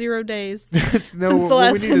had 0 days since the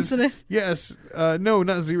last incident. No,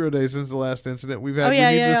 not 0 days since the last incident. We've had. We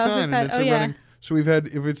need the sign, and it's running. So we've had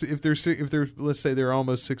if they're let's say they're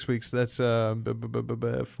almost 6 weeks. That's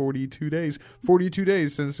 42 days. 42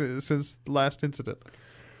 days since last incident.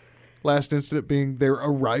 Last incident being their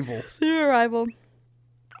arrival.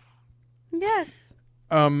 Yes.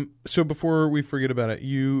 So before we forget about it,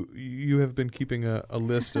 you have been keeping a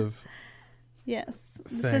list of yes.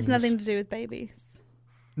 This has nothing to do with babies.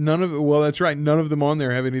 None of it. Well, that's right. None of them on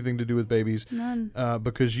there have anything to do with babies. None.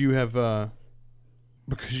 Because you have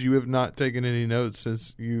not taken any notes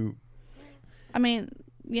since you. I mean,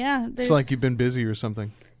 yeah. It's like you've been busy or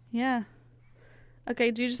something. Yeah.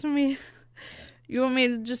 Okay. Do you just want me? You want me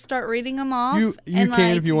to just start reading them off? You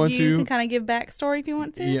can if you want to. You can kind of give backstory if you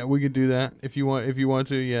want to. Yeah, we could do that if you want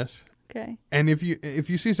to. Yes. Okay. And if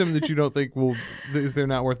you see something that you don't think if they're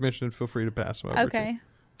not worth mentioning, feel free to pass them over. Okay.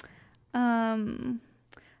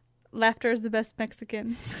 Laughter is the best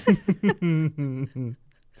Mexican.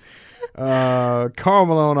 Karl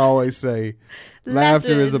Malone always say,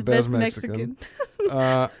 laughter is the best Mexican.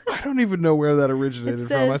 I don't even know where that originated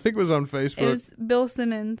from. I think it was on Facebook. It was Bill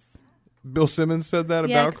Simmons. Bill Simmons said that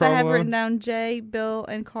about Karl Malone? Yeah, I have written down Jay, Bill,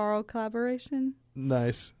 and Carl collaboration.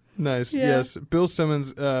 Nice. Yeah. Yes. Bill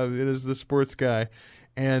Simmons is the sports guy.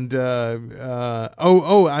 And I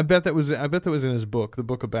bet that was in his book, the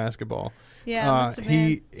book of basketball. Yeah,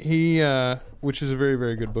 he which is a very,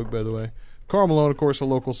 very good book, by the way. Karl Malone, of course, a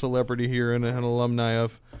local celebrity here and an alumni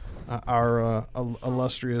of our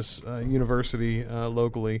illustrious university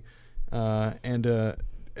locally, and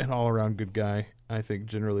an all-around good guy, I think,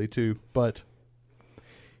 generally too. But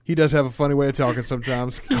he does have a funny way of talking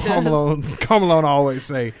sometimes. Karl Malone always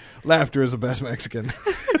say, "Laughter is the best Mexican."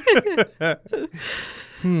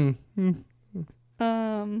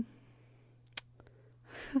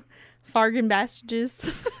 Fargan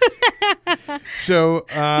Bastages. So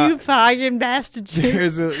you Fargan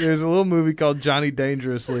Bastages. There's a little movie called Johnny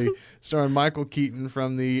Dangerously, starring Michael Keaton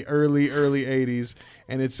from the early 80s,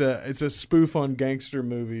 and it's a spoof on gangster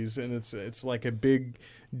movies, and it's like a big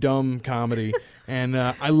dumb comedy. And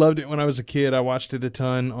I loved it when I was a kid. I watched it a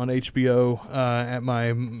ton on HBO at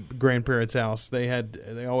my grandparents' house.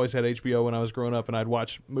 They always had HBO when I was growing up, and I'd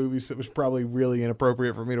watch movies that was probably really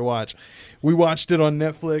inappropriate for me to watch. We watched it on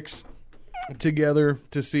Netflix together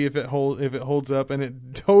to see if it holds up, and it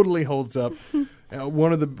totally holds up.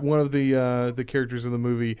 One of the characters in the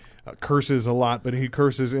movie curses a lot, but he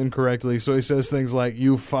curses incorrectly, so he says things like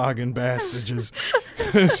 "you fucking bastards,"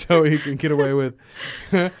 so he can get away with.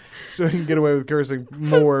 so he can get away with cursing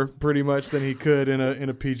more, pretty much, than he could in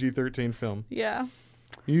a PG-13 film. Yeah.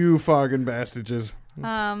 You fogging bastages.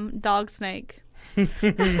 Dog snake.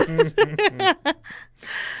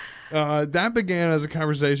 That began as a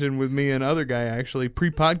conversation with me and other guy, actually,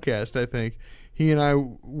 pre-podcast, I think. He and I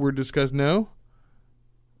were discussing. No?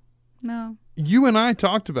 No. You and I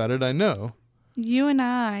talked about it, I know. You and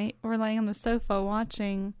I were laying on the sofa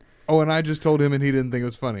watching. Oh, and I just told him and he didn't think it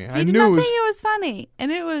was funny. I did not think it was funny, and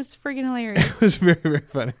it was freaking hilarious. It was very, very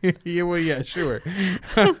funny. Yeah, well, yeah, sure.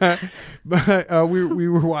 But we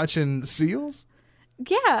were watching seals?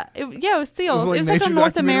 Yeah, it was seals. Was it like it was like nature on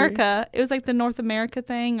North documentary? America. It was like the North America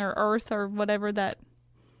thing or Earth or whatever that.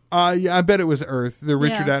 Yeah, I bet it was Earth. The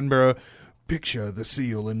Richard Yeah. Attenborough picture, the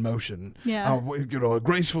seal in motion. Yeah. A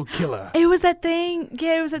graceful killer. It was that thing.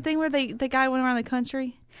 Yeah, it was that thing where the guy went around the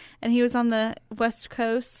country, and he was on the West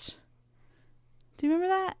Coast. Do you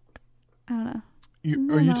remember that? I don't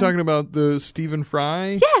know. Are you talking about the Stephen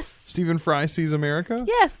Fry? Yes. Stephen Fry Sees America?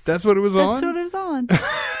 Yes. That's what it was on? That's what it was on.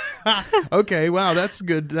 Okay, wow, that's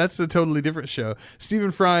good. That's a totally different show.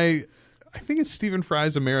 Stephen Fry, I think it's Stephen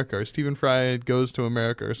Fry's America, or Stephen Fry Goes to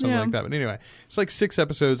America, or something Yeah. like that. But anyway, it's like 6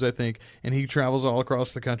 episodes, I think, and he travels all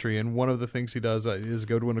across the country. And one of the things he does is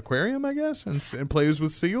go to an aquarium, I guess, and plays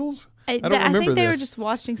with seals. I don't remember think they this. were just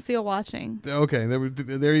watching seal watching. Okay,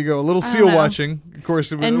 there you go. A little I seal don't know. watching. Of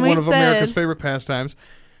course, it was And one we of America's said- favorite pastimes.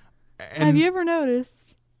 And Have you ever noticed?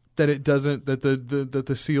 that it doesn't, that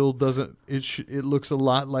the seal doesn't, it looks a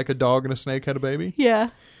lot like a dog and a snake had a baby? Yeah,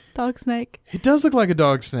 dog snake. It does look like a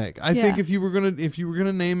dog snake. I Yeah. think if you were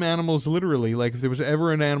gonna name animals literally, like if there was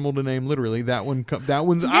ever an animal to name literally, that one's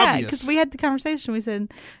Yeah, obvious. because we had the conversation. We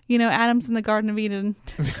said, Adam's in the Garden of Eden,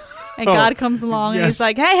 and Oh, God comes along and yes. he's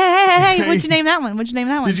like, hey, what'd you name that one? What'd you name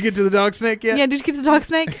that one? Did you get to the dog snake yet? Yeah, did you get the dog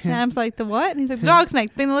snake? And Adam's like, the what? And he's like, the dog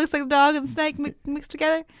snake. Thing that looks like the dog and the snake mixed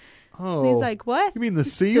together. Oh, And he's like, what? you mean the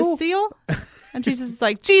seal? The seal? And Jesus is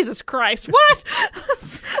like, Jesus Christ, what?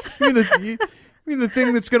 You mean the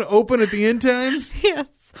thing that's gonna open at the end times? Yes.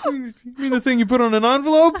 You mean the thing you put on an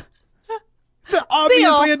envelope? It's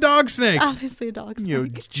obviously a dog snake. Obviously a dog You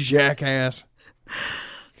snake. jackass.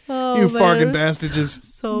 Oh, You man, farting it was bastages.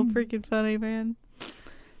 So freaking funny, man.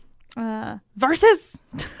 Versus.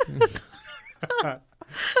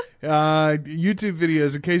 YouTube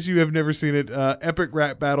videos, in case you have never seen it, epic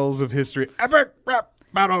rap battles of history. Epic rap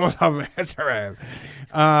battles of history.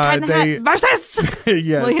 Versus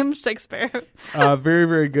Yes. William Shakespeare. Very,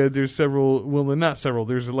 very good. There's several, well, not several,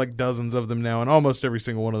 there's like dozens of them now, and almost every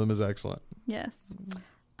single one of them is excellent. Yes.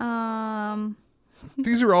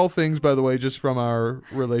 These are all things, by the way, just from our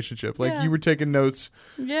relationship. Like, Yeah. you were taking notes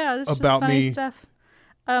Yeah, this is About just funny me. stuff.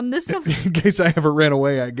 This one, in case I ever ran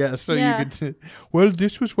away, I guess. So Yeah. you could, well,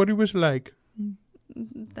 this was what it was like.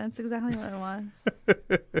 that's exactly what it was.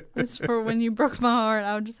 Just for when you broke my heart,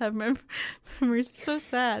 I would just have memories. It's so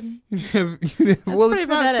sad. Well, pretty it's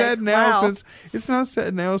not pathetic. sad now Wow. since It's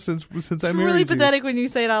I married really you. pathetic when you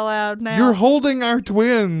say it out loud now. You're holding our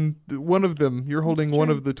twin, one of them. You're holding That's one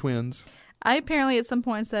true. of the twins. I apparently at some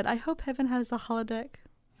point said, I hope heaven has a holodeck.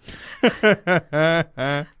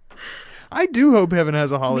 I do hope heaven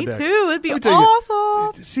has a Me holodeck. too. It'd be Let me tell you,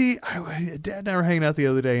 awesome. See, Dad and I were hanging out the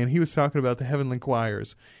other day, and he was talking about the heavenly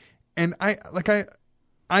choirs, and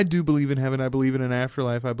I do believe in heaven. I believe in an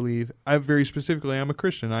afterlife. I very specifically, I'm a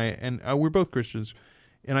Christian. We're both Christians,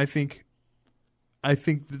 and I think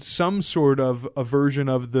that some sort of a version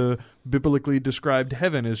of the biblically described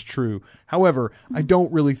heaven is true. However, I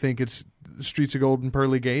don't really think it's streets of gold and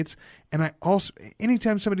pearly gates. And I also,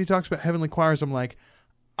 anytime somebody talks about heavenly choirs, I'm like,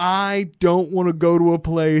 I don't want to go to a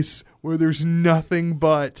place where there's nothing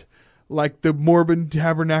but like the Mormon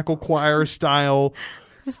Tabernacle Choir style,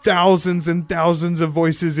 thousands and thousands of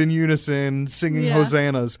voices in unison singing Yeah.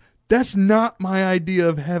 hosannas. That's not my idea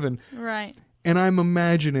of heaven. Right. And I'm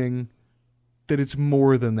imagining that it's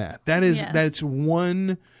more than that. Yes. That's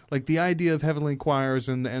one, like the idea of heavenly choirs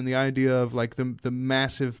and the idea of like the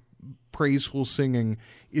massive praiseful singing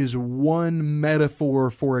is one metaphor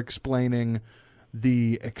for explaining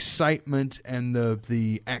the excitement and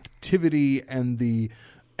the activity and the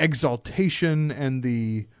exaltation and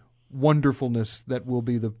the wonderfulness that will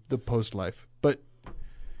be the post life. But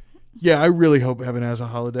yeah, I really hope heaven has a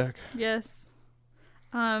holodeck. Yes.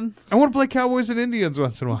 I want to play Cowboys and Indians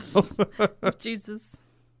once in a while. Jesus.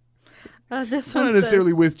 This one Not says,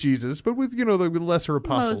 necessarily with Jesus, but with, the lesser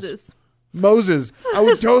apostles. Moses. Moses. I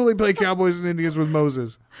would totally play Cowboys and Indians with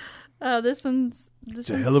Moses. This one's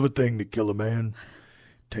of a thing to kill a man.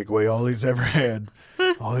 Take away all he's ever had.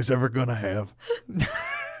 All he's ever going to have.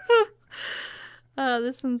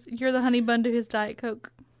 this one's you're the honey bun to his Diet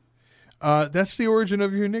Coke. That's the origin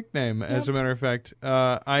of your nickname, as a matter of fact.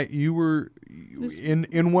 You were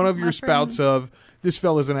in one of your spouts of this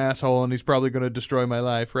fella's an asshole and he's probably going to destroy my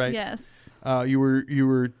life, right? Yes. You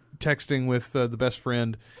were texting with the best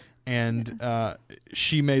friend, and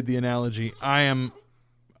she made the analogy.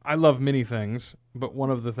 I love many things, but one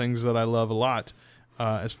of the things that I love a lot,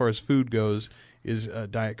 as far as food goes, is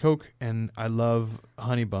Diet Coke, and I love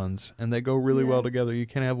honey buns, and they go really well together. You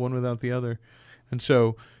can't have one without the other, and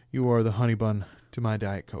so you are the honey bun to my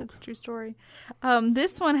Diet Coke. That's a true story.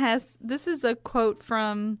 This is a quote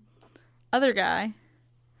from other guy,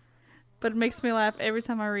 but it makes me laugh every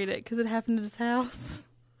time I read it because it happened at his house.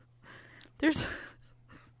 There's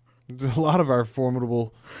a lot of our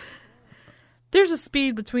formidable. There's a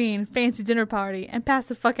speed between fancy dinner party and pass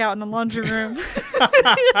the fuck out in the laundry room.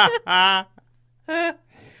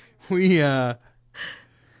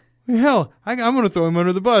 Hell, I'm going to throw him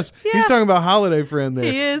under the bus. Yeah. He's talking about holiday friend there.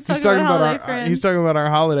 He is talking about holiday friend. He's talking about our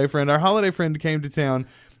holiday friend. Our holiday friend came to town,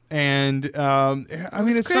 and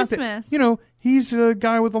it's Christmas. not that, he's a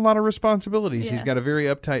guy with a lot of responsibilities. Yes. He's got a very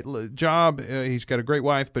uptight job. He's got a great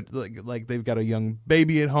wife, but like they've got a young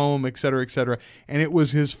baby at home, et cetera, et cetera. And it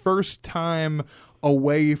was his first time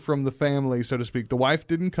away from the family, so to speak. The wife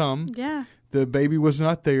didn't come. Yeah. The baby was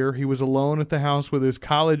not there. He was alone at the house with his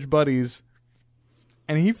college buddies.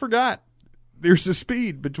 And he forgot there's a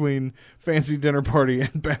speed between fancy dinner party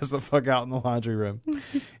and pass the fuck out in the laundry room.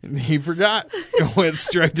 And he forgot. Went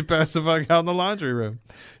straight to pass the fuck out in the laundry room.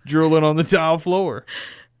 Drooling on the tile floor.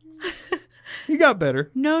 He got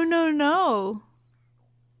better. No.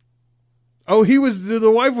 Oh,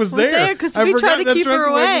 the wife was there because we tried to keep her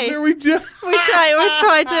away. We tried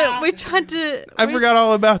to. I forgot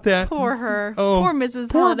all about that. Poor her. Oh, poor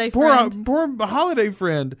Mrs. Holiday friend. Poor holiday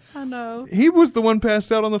friend. I know. He was the one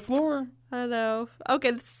passed out on the floor. I know.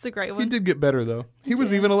 Okay, this is a great one. He did get better though. He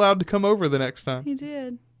was even allowed to come over the next time. He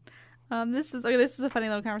did. This is a funny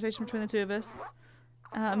little conversation between the two of us.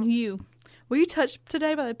 Were you touched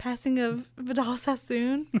today by the passing of Vidal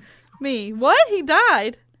Sassoon? Me. What? He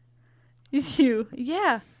died. You.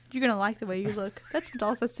 Yeah. You're going to like the way you look. That's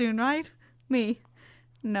Vidal Sassoon, right? Me.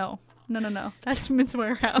 No. That's Men's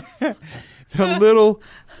Warehouse. A little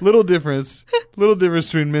difference. Little difference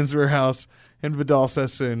between Men's Warehouse and Vidal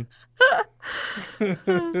Sassoon. We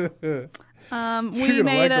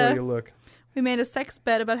made a sex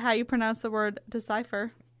bet about how you pronounce the word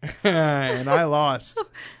decipher. And I lost.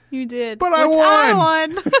 You did. But I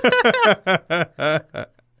won.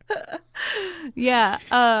 Yeah.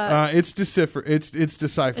 It's decipher. It's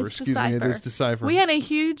decipher. Excuse me. It is decipher. We had a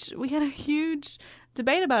huge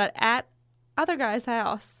debate about it at other guy's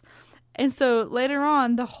house. And so later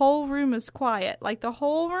on, the whole room is quiet. Like the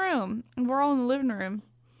whole room. And we're all in the living room.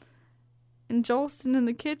 And Joel's sitting in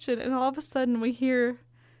the kitchen. And all of a sudden we hear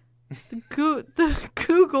the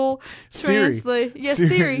Google translate. Yeah,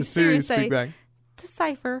 Siri speak say, back.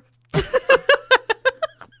 Decipher.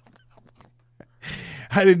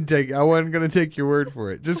 I wasn't going to take your word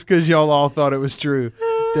for it. Just because y'all all thought it was true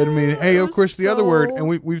doesn't mean, hey, of course, the other word, and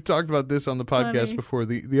we've talked about this on the podcast before,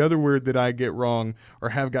 the other word that I get wrong or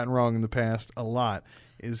have gotten wrong in the past a lot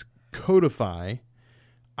is codify.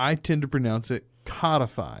 I tend to pronounce it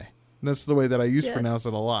codify. That's the way that I used to pronounce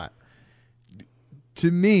it a lot.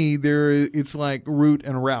 To me, it's like root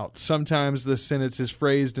and route. Sometimes the sentence is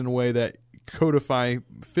phrased in a way that codify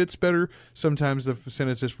fits better. Sometimes the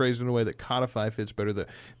sentence is phrased in a way that codify fits better.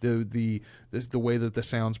 The way that the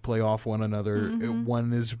sounds play off one another. Mm-hmm.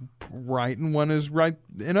 One is right and one is right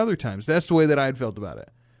in other times. That's the way that I had felt about it.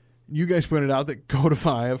 You guys pointed out that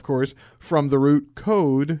codify, of course, from the root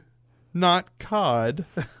code, not cod,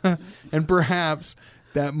 and perhaps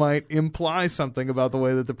that might imply something about the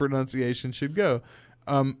way that the pronunciation should go.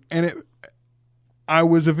 I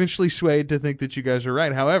was eventually swayed to think that you guys are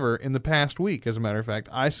right. However, in the past week, as a matter of fact,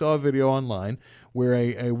 I saw a video online where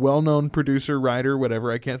a well-known producer, writer,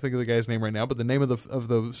 whatever, I can't think of the guy's name right now, but the name of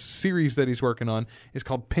the series that he's working on is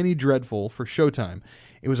called Penny Dreadful for Showtime.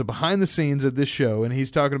 It was a behind the scenes of this show, and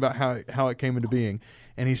he's talking about how it came into being.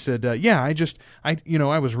 And he said, I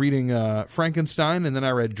was reading Frankenstein, and then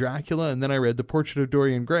I read Dracula, and then I read The Portrait of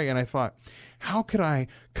Dorian Gray, and I thought, how could I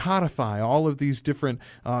codify all of these different,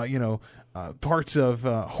 parts of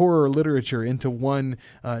horror literature into one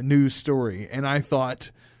news story? And I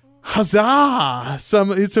thought, huzzah!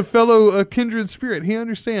 It's a kindred spirit. He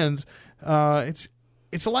understands.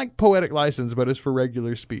 It's like poetic license, but it's for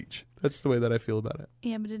regular speech. That's the way that I feel about it.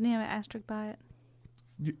 Yeah, but didn't he have an asterisk by it?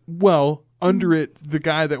 Well, under it, the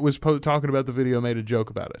guy that was talking about the video made a joke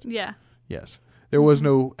about it. Yeah. Yes. There was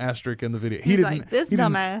no asterisk in the video. He didn't. This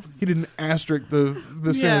dumbass. He didn't asterisk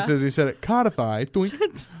the sentence as he said it. Codify.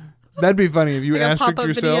 That'd be funny if you Like a asterisked pop-up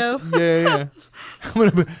yourself. Yeah.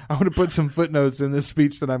 I'm gonna put some footnotes in this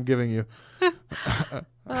speech that I'm giving you.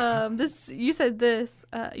 You said this.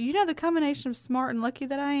 You know the combination of smart and lucky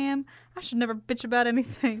that I am. I should never bitch about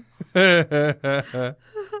anything. I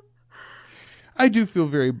do feel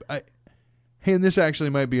very. Hey, and this actually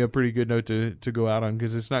might be a pretty good note to go out on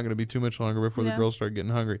because it's not going to be too much longer before the girls start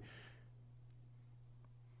getting hungry.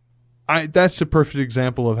 That's a perfect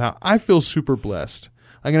example of how I feel super blessed.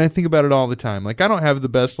 Like, and I think about it all the time. Like, I don't have the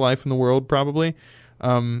best life in the world, probably.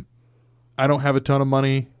 I don't have a ton of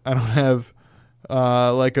money. I don't have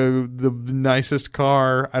the nicest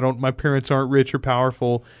car. My parents aren't rich or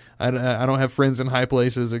powerful. I don't have friends in high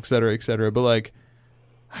places, et cetera, et cetera. But like,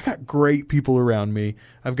 I got great people around me.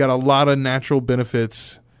 I've got a lot of natural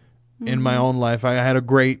benefits in my own life. I had a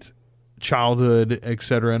great childhood, et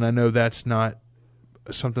cetera. And I know that's not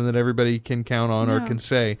something that everybody can count on or can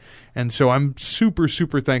say. And so I'm super,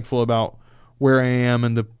 super thankful about where I am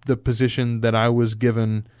and the position that I was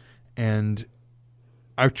given. And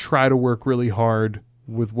I try to work really hard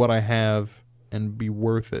with what I have and be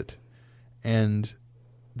worth it. And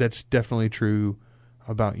that's definitely true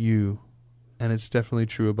about you. And it's definitely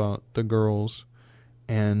true about the girls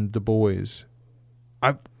and the boys.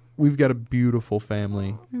 We've got a beautiful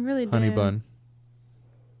family. We really do. Honeybun.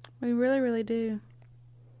 We really, really do.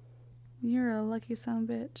 You're a lucky son of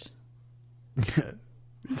a bitch.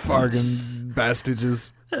 Fargan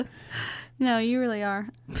bastages. No, you really are.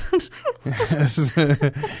 Yes.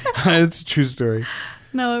 It's a true story.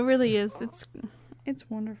 No, it really is. It's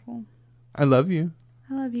wonderful. I love you.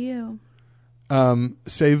 I love you.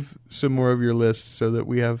 Save some more of your list so that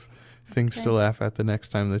we have things to laugh at the next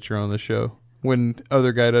time that you're on the show. When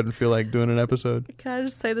other guy doesn't feel like doing an episode. Can I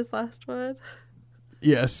just say this last one?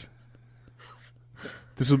 Yes.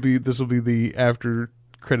 This will be the after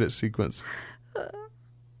credit sequence.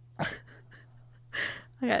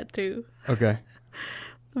 I got two. Okay.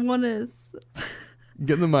 One is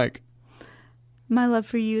get in the mic. My love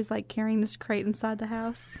for you is like carrying this crate inside the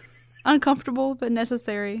house. Uncomfortable but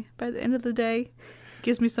necessary. By the end of the day, it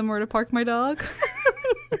gives me somewhere to park my dog.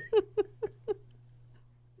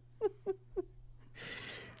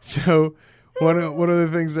 So one of the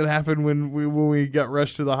things that happened when we got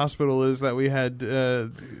rushed to the hospital is that we had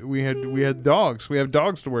dogs. We have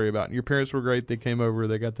dogs to worry about. And your parents were great. They came over.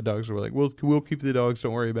 They got the dogs. We're like, we'll keep the dogs.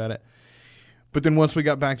 Don't worry about it. But then once we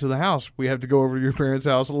got back to the house, we had to go over to your parents'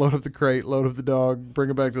 house, load up the crate, load up the dog, bring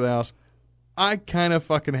it back to the house. I kind of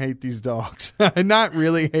fucking hate these dogs. Not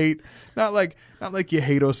like you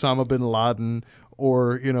hate Osama bin Laden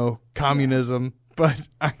or communism, but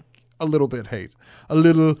a little bit hate. A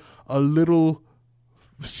little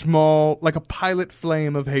small, like a pilot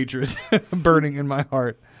flame of hatred burning in my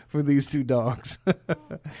heart for these two dogs.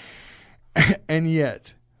 And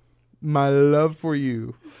yet, my love for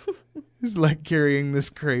you is like carrying this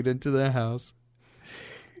crate into the house.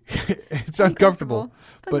 It's uncomfortable,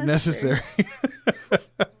 but necessary.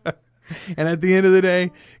 And at the end of the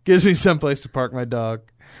day, gives me someplace to park my dog.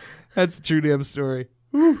 That's a true damn story.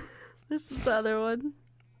 Whew. This is the other one.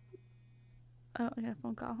 Oh, I got a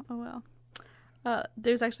phone call. Oh, well.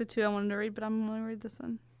 There's actually two I wanted to read, but I'm going to read this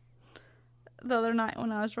one. The other night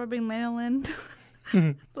when I was rubbing lanolin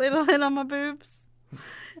on my boobs,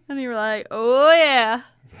 and you were like, oh, yeah,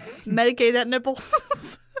 medicate that nipple.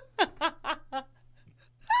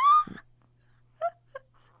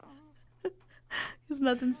 There's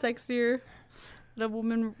nothing sexier than a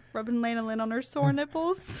woman rubbing lanolin on her sore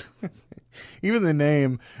nipples. Even the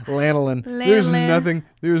name lanolin.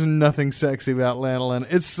 There's nothing sexy about lanolin.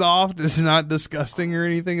 It's soft. It's not disgusting or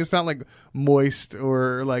anything. It's not like moist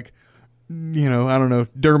or like, I don't know,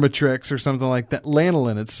 Dermatrex or something like that.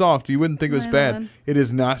 Lanolin. It's soft. You wouldn't think it was bad. It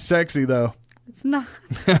is not sexy though. It's not.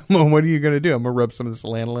 Well, what are you going to do? I'm going to rub some of this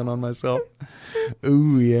lanolin on myself.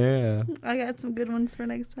 Ooh, yeah. I got some good ones for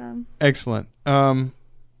next time. Excellent.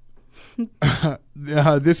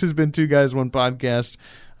 This has been Two Guys, One Podcast.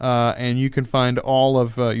 And you can find all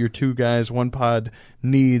of your Two Guys, One Pod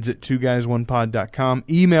needs at twoguysonepod.com.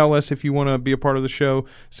 Email us if you want to be a part of the show.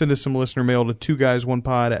 Send us some listener mail to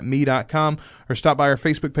twoguysonepod@me.com or stop by our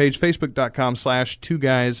Facebook page,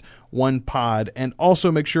 facebook.com/twoguysonepod. And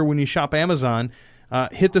also make sure when you shop Amazon,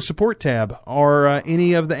 hit the support tab or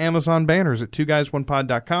any of the Amazon banners at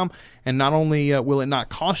twoguysonepod.com. And not only will it not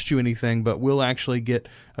cost you anything, but we'll actually get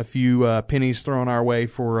a few pennies thrown our way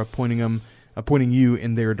for pointing you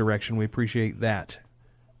in their direction. We appreciate that.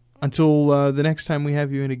 Until the next time we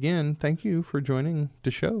have you in again, thank you for joining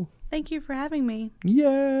the show. Thank you for having me.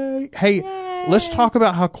 Yay. Hey, let's talk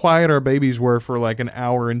about how quiet our babies were for like an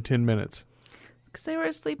hour and 10 minutes. Because they were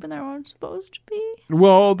asleep and they weren't supposed to be.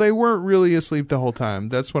 Well, they weren't really asleep the whole time.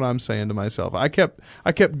 That's what I'm saying to myself. I kept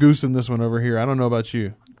goosing this one over here. I don't know about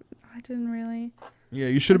you. I didn't really. Yeah,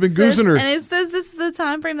 you should have been goosing her. And it says this is the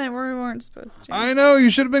time frame that we weren't supposed to. I know. You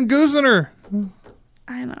should have been goosing her.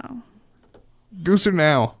 I know. Goose her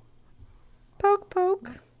now. Poke,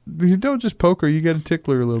 poke. You don't just poke her. You got to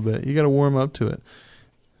tickle her a little bit. You got to warm up to it.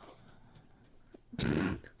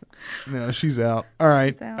 No, she's out. All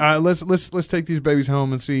right, let's take these babies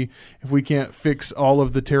home and see if we can't fix all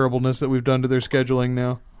of the terribleness that we've done to their scheduling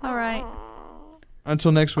now. All right.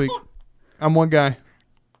 Until next week, I'm one guy.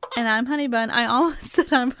 And I'm Honeybun. I almost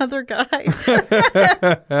said I'm other guy.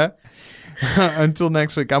 Until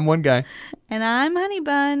next week, I'm one guy. And I'm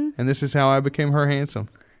Honeybun. And this is how I became her handsome.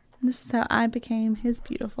 And this is how I became his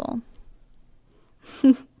beautiful.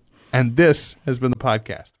 And this has been the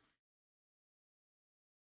podcast.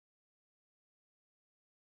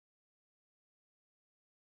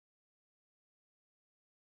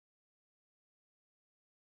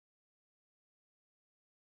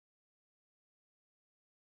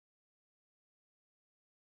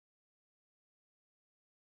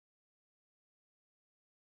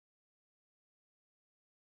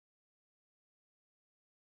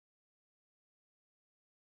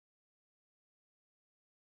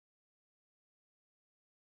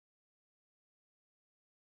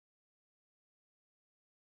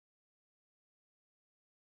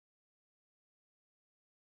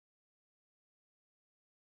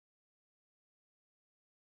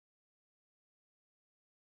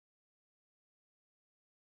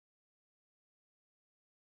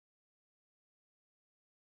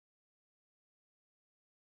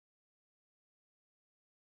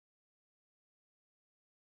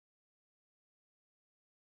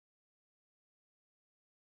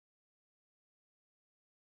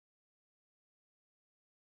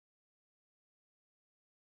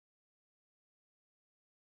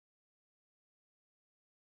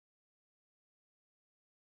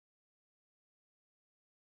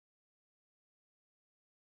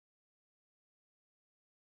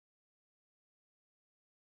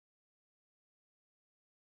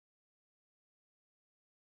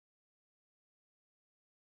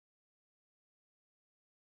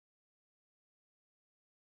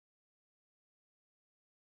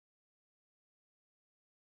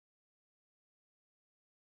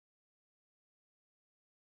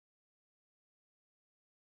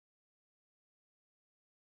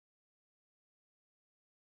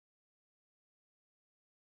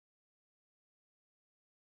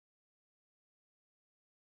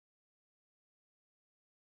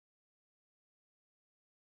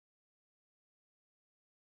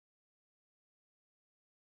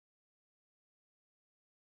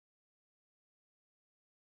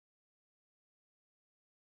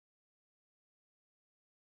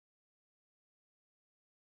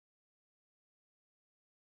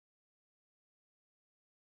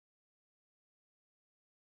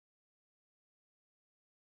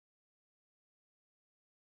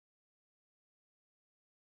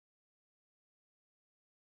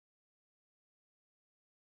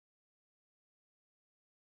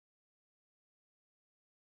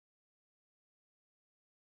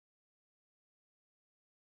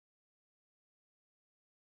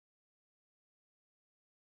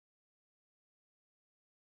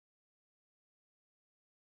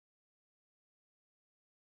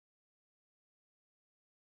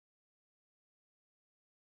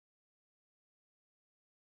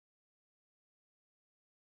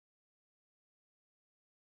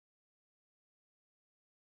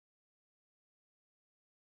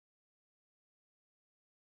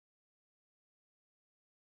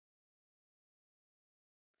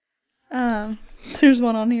 There's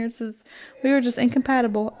one on here. It says, we were just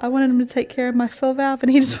incompatible. I wanted him to take care of my fill valve,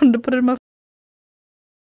 and he just wanted to put it in my